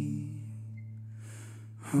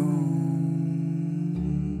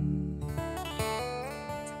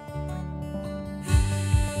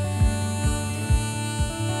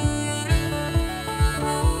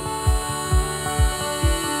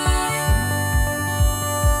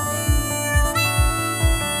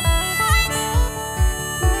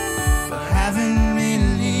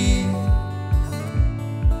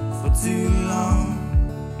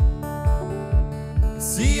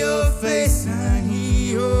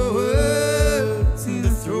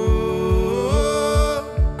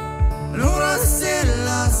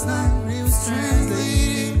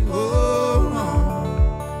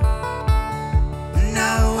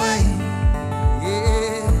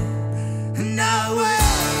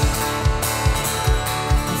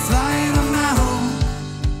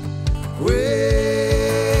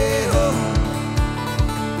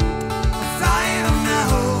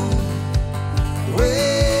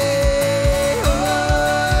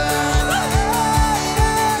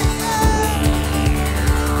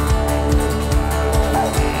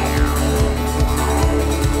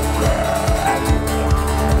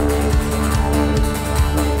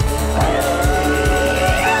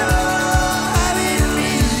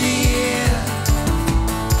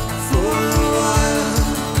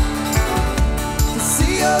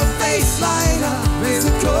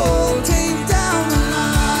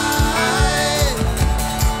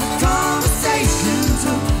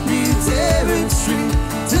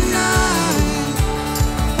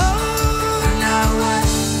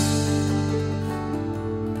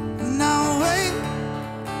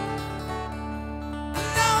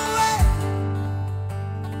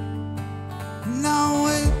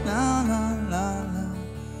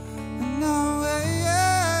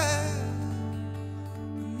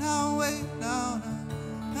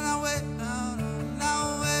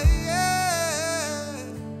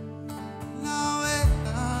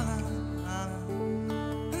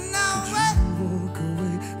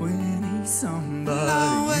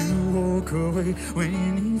 When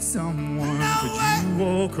you need someone, could you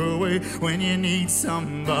walk away when you need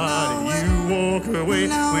somebody? You walk away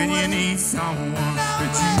when you need someone.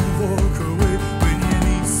 Could you walk away when you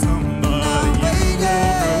need somebody? You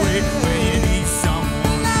walk away when you need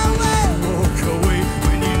someone. You walk away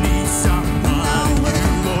when you need somebody.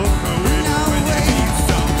 You walk away when you need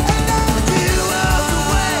someone. You walk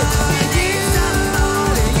away when you need somebody.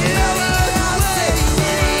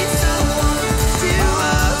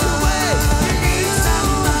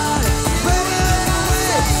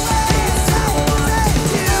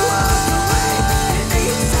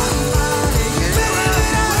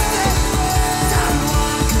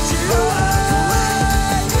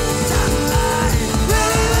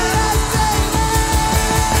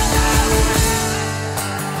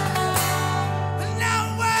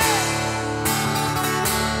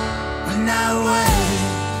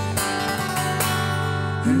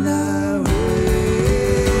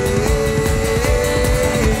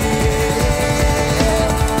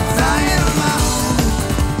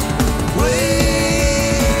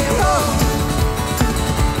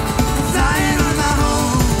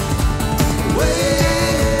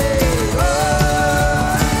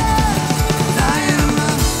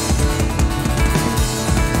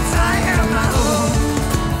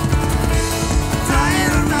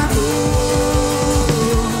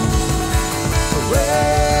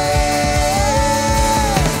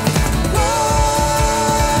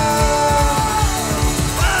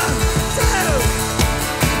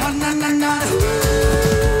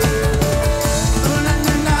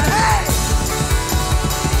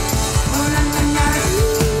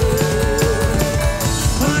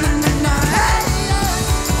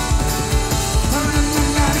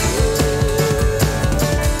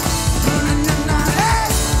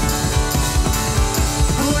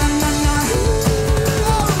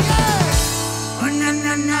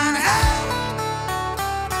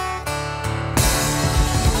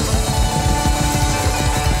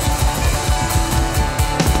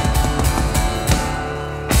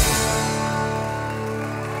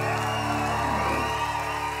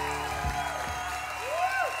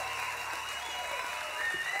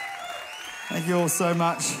 so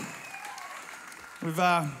much. We've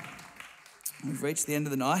reached the end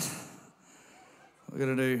of the night. We're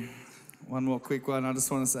going to do one more quick one. I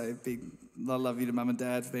just want to say a big love you to Mum and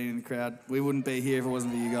Dad for being in the crowd. We wouldn't be here if it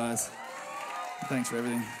wasn't for you guys. Thanks for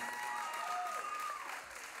everything.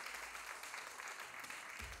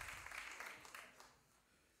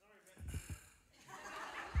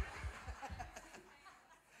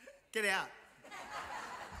 Get out.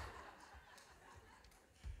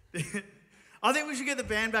 I think we should get the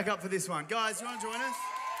band back up for this one. Guys, you want to join us?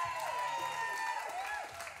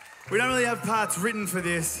 We don't really have parts written for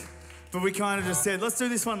this, but we kind of just said, let's do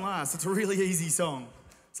this one last. It's a really easy song.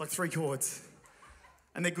 It's like 3 chords.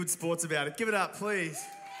 And they're good sports about it. Give it up, please.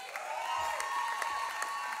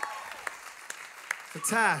 For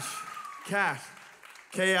Tash, Kat,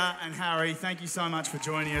 Kiya and Harry, thank you so much for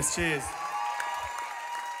joining us. Cheers.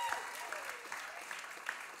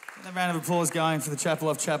 A round of applause going for the Chapel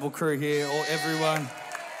Off Chapel crew here, or everyone.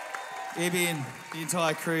 Ibby and the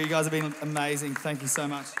entire crew, you guys have been amazing. Thank you so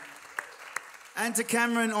much. And to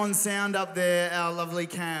Cameron on sound up there, our lovely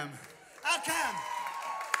Cam. Our Cam!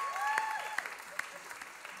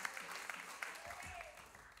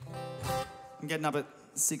 I'm getting up at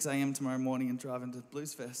 6 a.m. tomorrow morning and driving to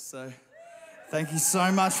Blues Fest, so thank you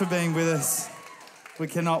so much for being with us. We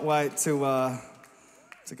cannot wait to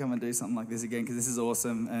come and do something like this again, because this is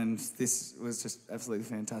awesome, and this was just absolutely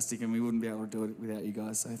fantastic, and we wouldn't be able to do it without you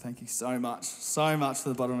guys, so thank you so much to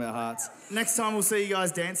the bottom of our hearts. Next time we'll see you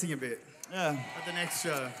guys dancing a bit. Yeah. At the next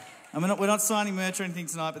show. And we're not signing merch or anything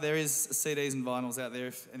tonight, but there is CDs and vinyls out there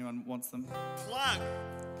if anyone wants them. Plug!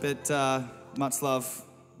 But much love.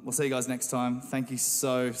 We'll see you guys next time. Thank you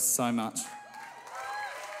so much.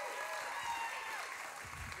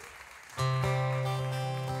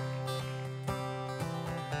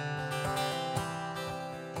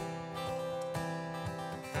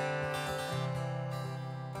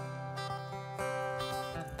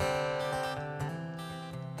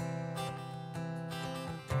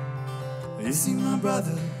 You see my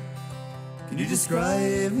brother, can you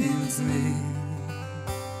describe him to me?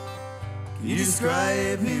 Can you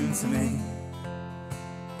describe him to me?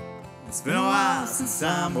 It's been a while since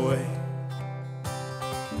I'm away.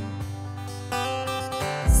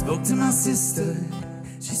 I spoke to my sister,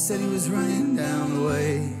 she said he was running down the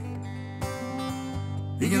way.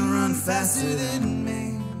 He can run faster than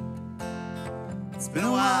me. It's been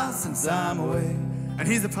a while since I'm away. And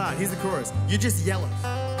here's the part, here's the chorus. You just yell it.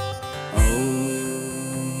 Oh,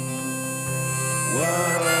 whoa,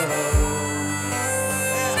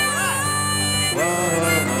 whoa,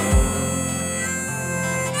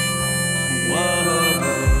 whoa.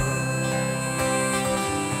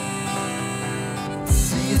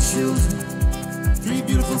 3 children, 3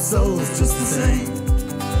 beautiful souls just the same.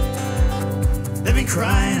 They've been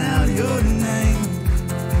crying out your name,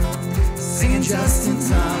 singing just in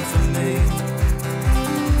time for me.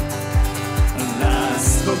 I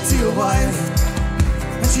spoke to your wife,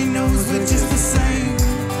 and she knows we're just the same.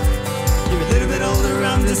 You're a little bit older,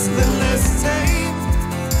 I'm just a little less tame.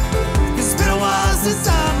 It's been a while since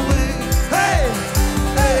I'm away. Hey,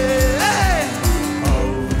 hey, hey.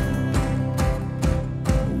 Oh,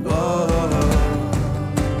 whoa,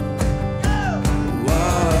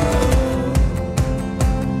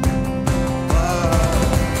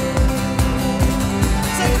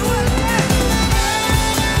 take it away.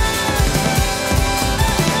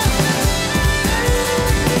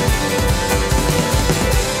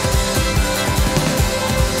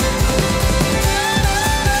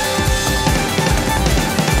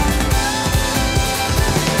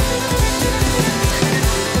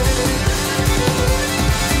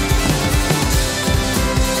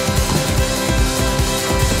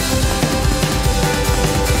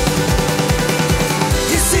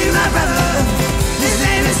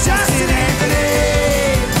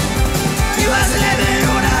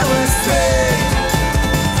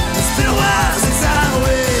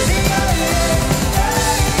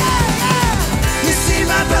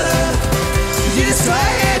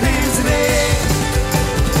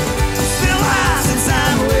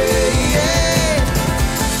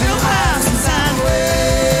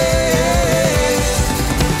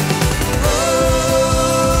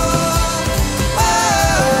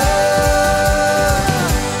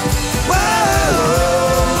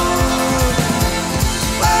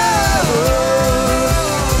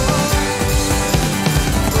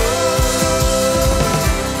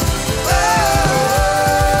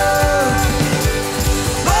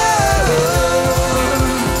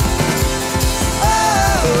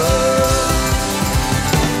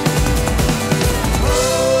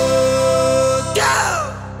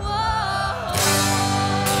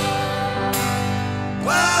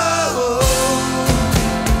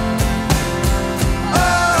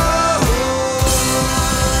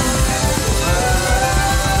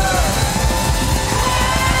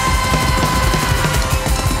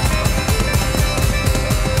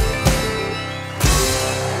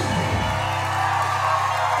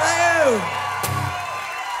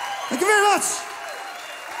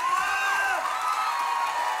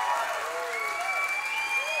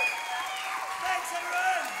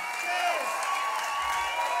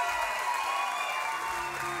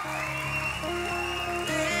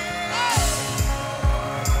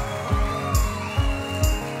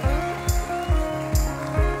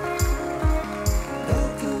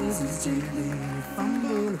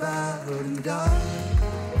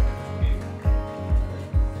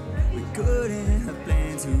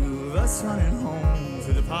 going home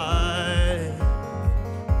to the pie.